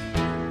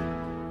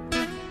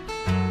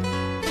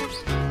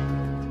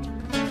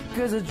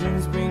 Cause the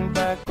dreams bring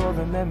back all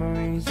the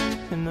memories,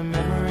 and the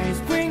memories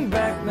bring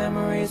back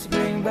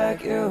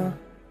you.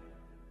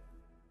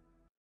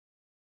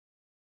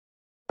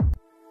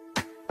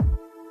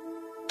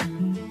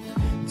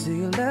 Do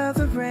you love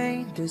the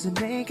rain? Does it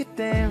make you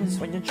dance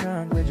when you're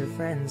drunk with your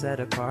friends at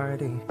a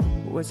party?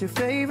 What's your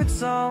favorite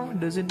song?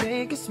 Does it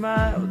make you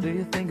smile? Do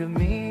you think of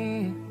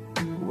me?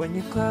 When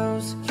you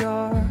close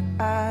your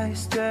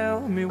eyes,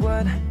 tell me,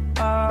 what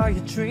are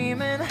you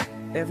dreaming?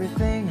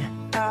 Everything,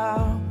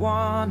 I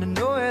wanna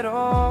know it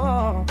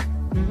all.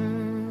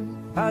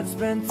 I'd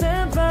spend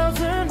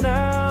 10,000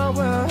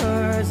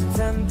 hours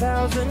and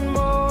 10,000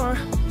 more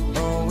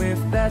if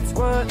that's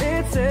what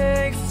it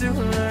takes to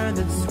learn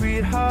that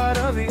sweetheart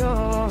of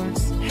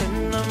yours.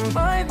 And I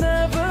might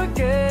never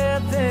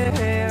get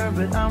there,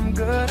 but I'm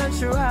gonna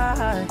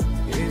try.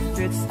 If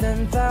it's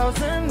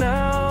 10,000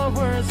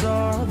 hours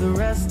or the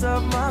rest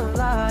of my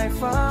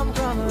life, I'm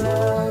gonna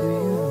love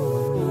you.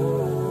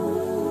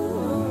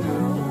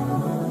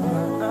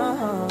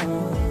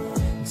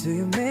 Do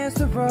you miss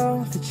the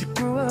road that you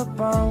grew up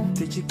on?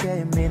 Did you get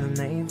your middle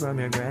name from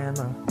your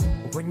grandma?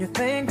 When you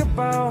think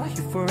about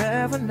you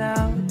forever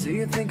now, do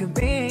you think of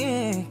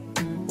me?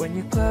 When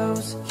you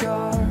close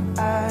your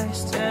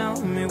eyes, tell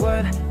me,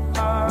 what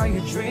are you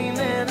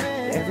dreaming?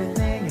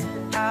 Everything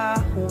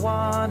I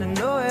wanna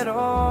know it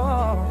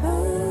all.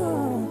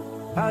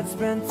 I'd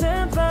spend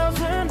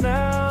 10,000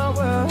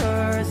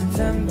 hours and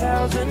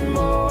 10,000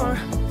 more.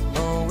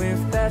 Oh, if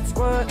that's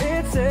what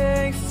it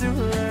takes to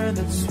learn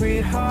that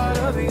sweetheart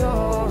of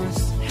yours.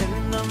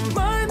 And I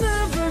might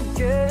never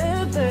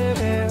get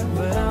there,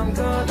 but I'm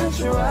gonna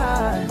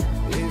try.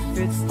 If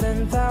it's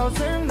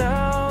 10,000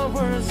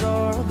 hours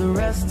or the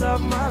rest of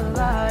my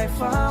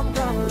life, I'm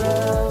gonna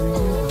love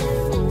you.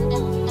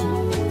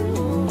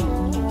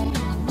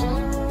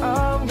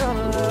 I'm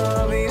gonna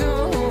love you.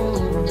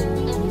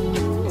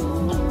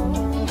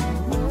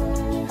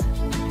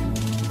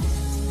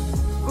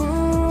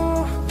 Ooh,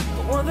 I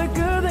want the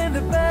good and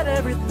the bad,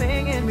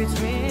 everything in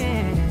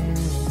between.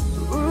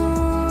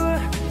 Ooh,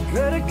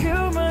 gotta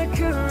kill my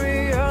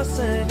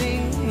curiosity.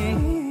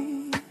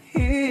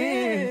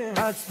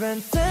 I'd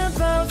spend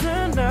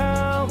 10,000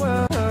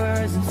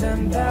 hours and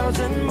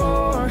 10,000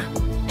 more.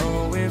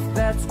 Oh, if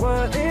that's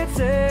what it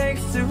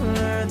takes to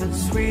learn that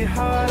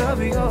sweetheart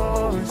of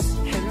yours.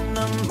 And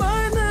I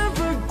might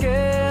never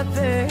get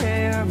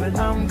there, but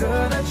I'm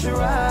gonna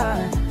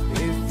try.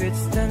 If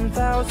it's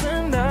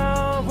 10,000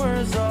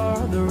 hours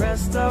or the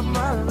rest of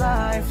my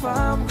life,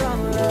 I'm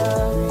gonna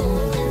love you.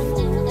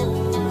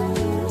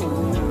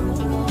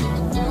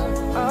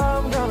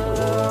 I'm gonna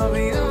love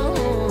you.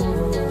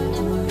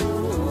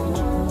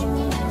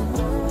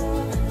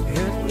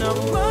 And I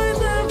might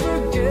never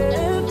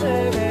get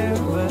there,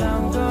 but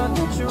I'm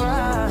gonna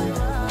try.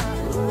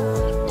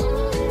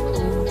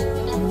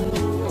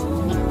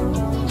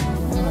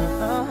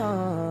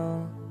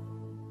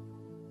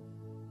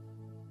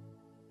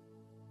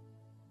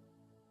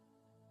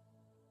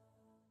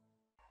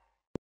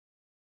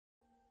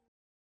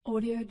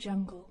 Audio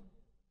Jungle.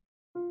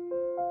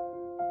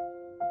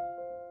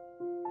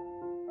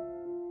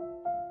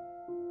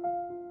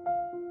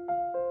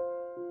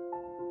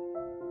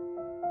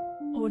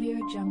 Audio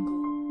Jungle.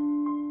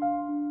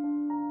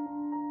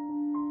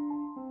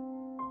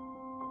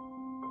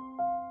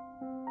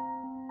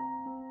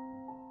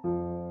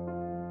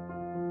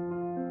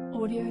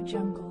 Audio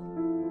Jungle.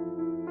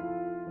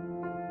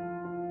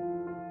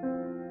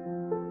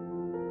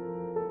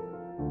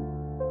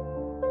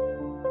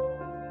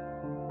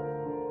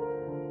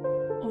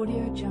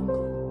 Audio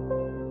Jungle.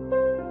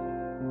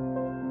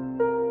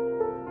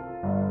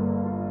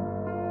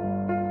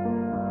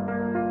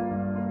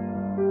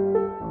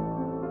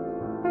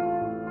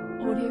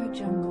 Audio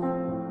Jungle.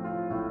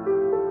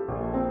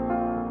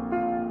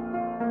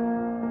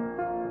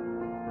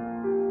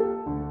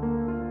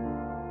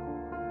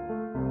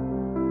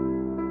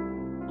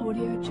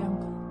 Audio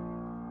Jungle.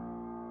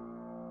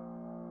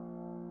 Audio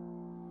Jungle.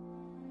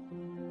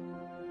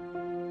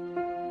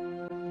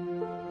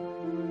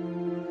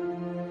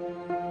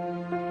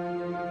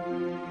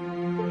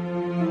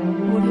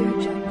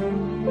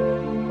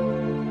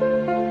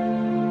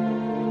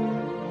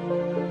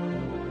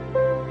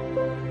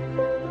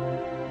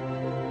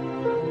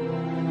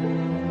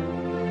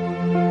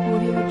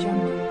 Audio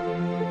Jungle.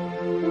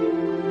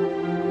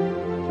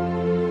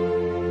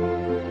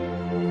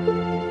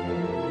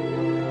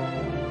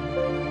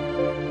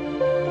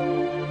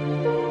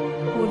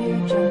 Audio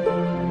Jungle. Audio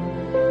Jungle.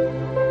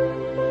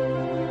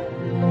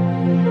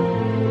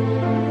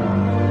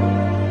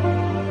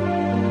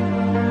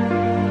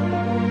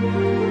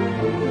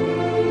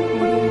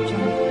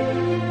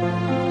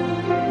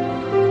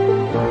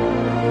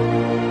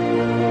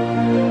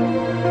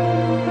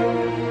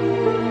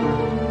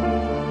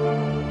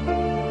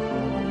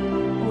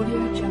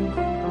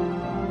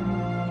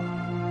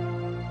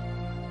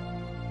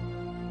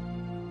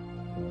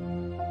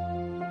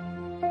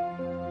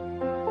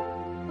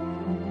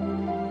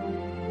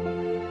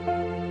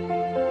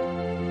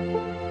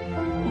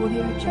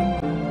 Audio Jungle. Audio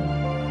Jungle.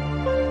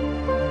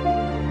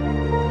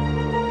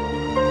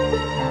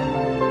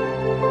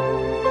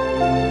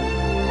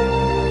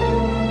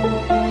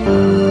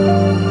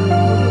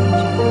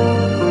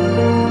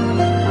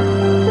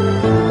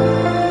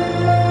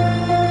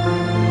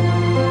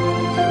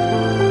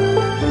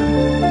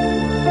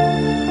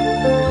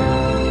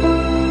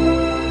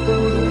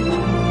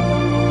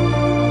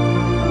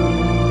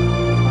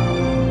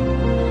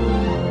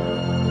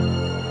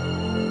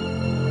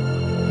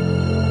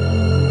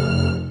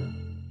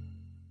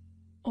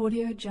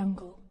 Audio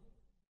Jungle.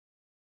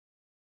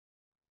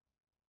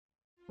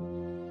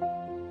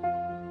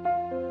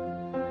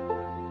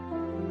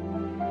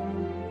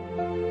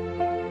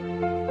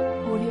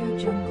 Audio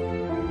Jungle.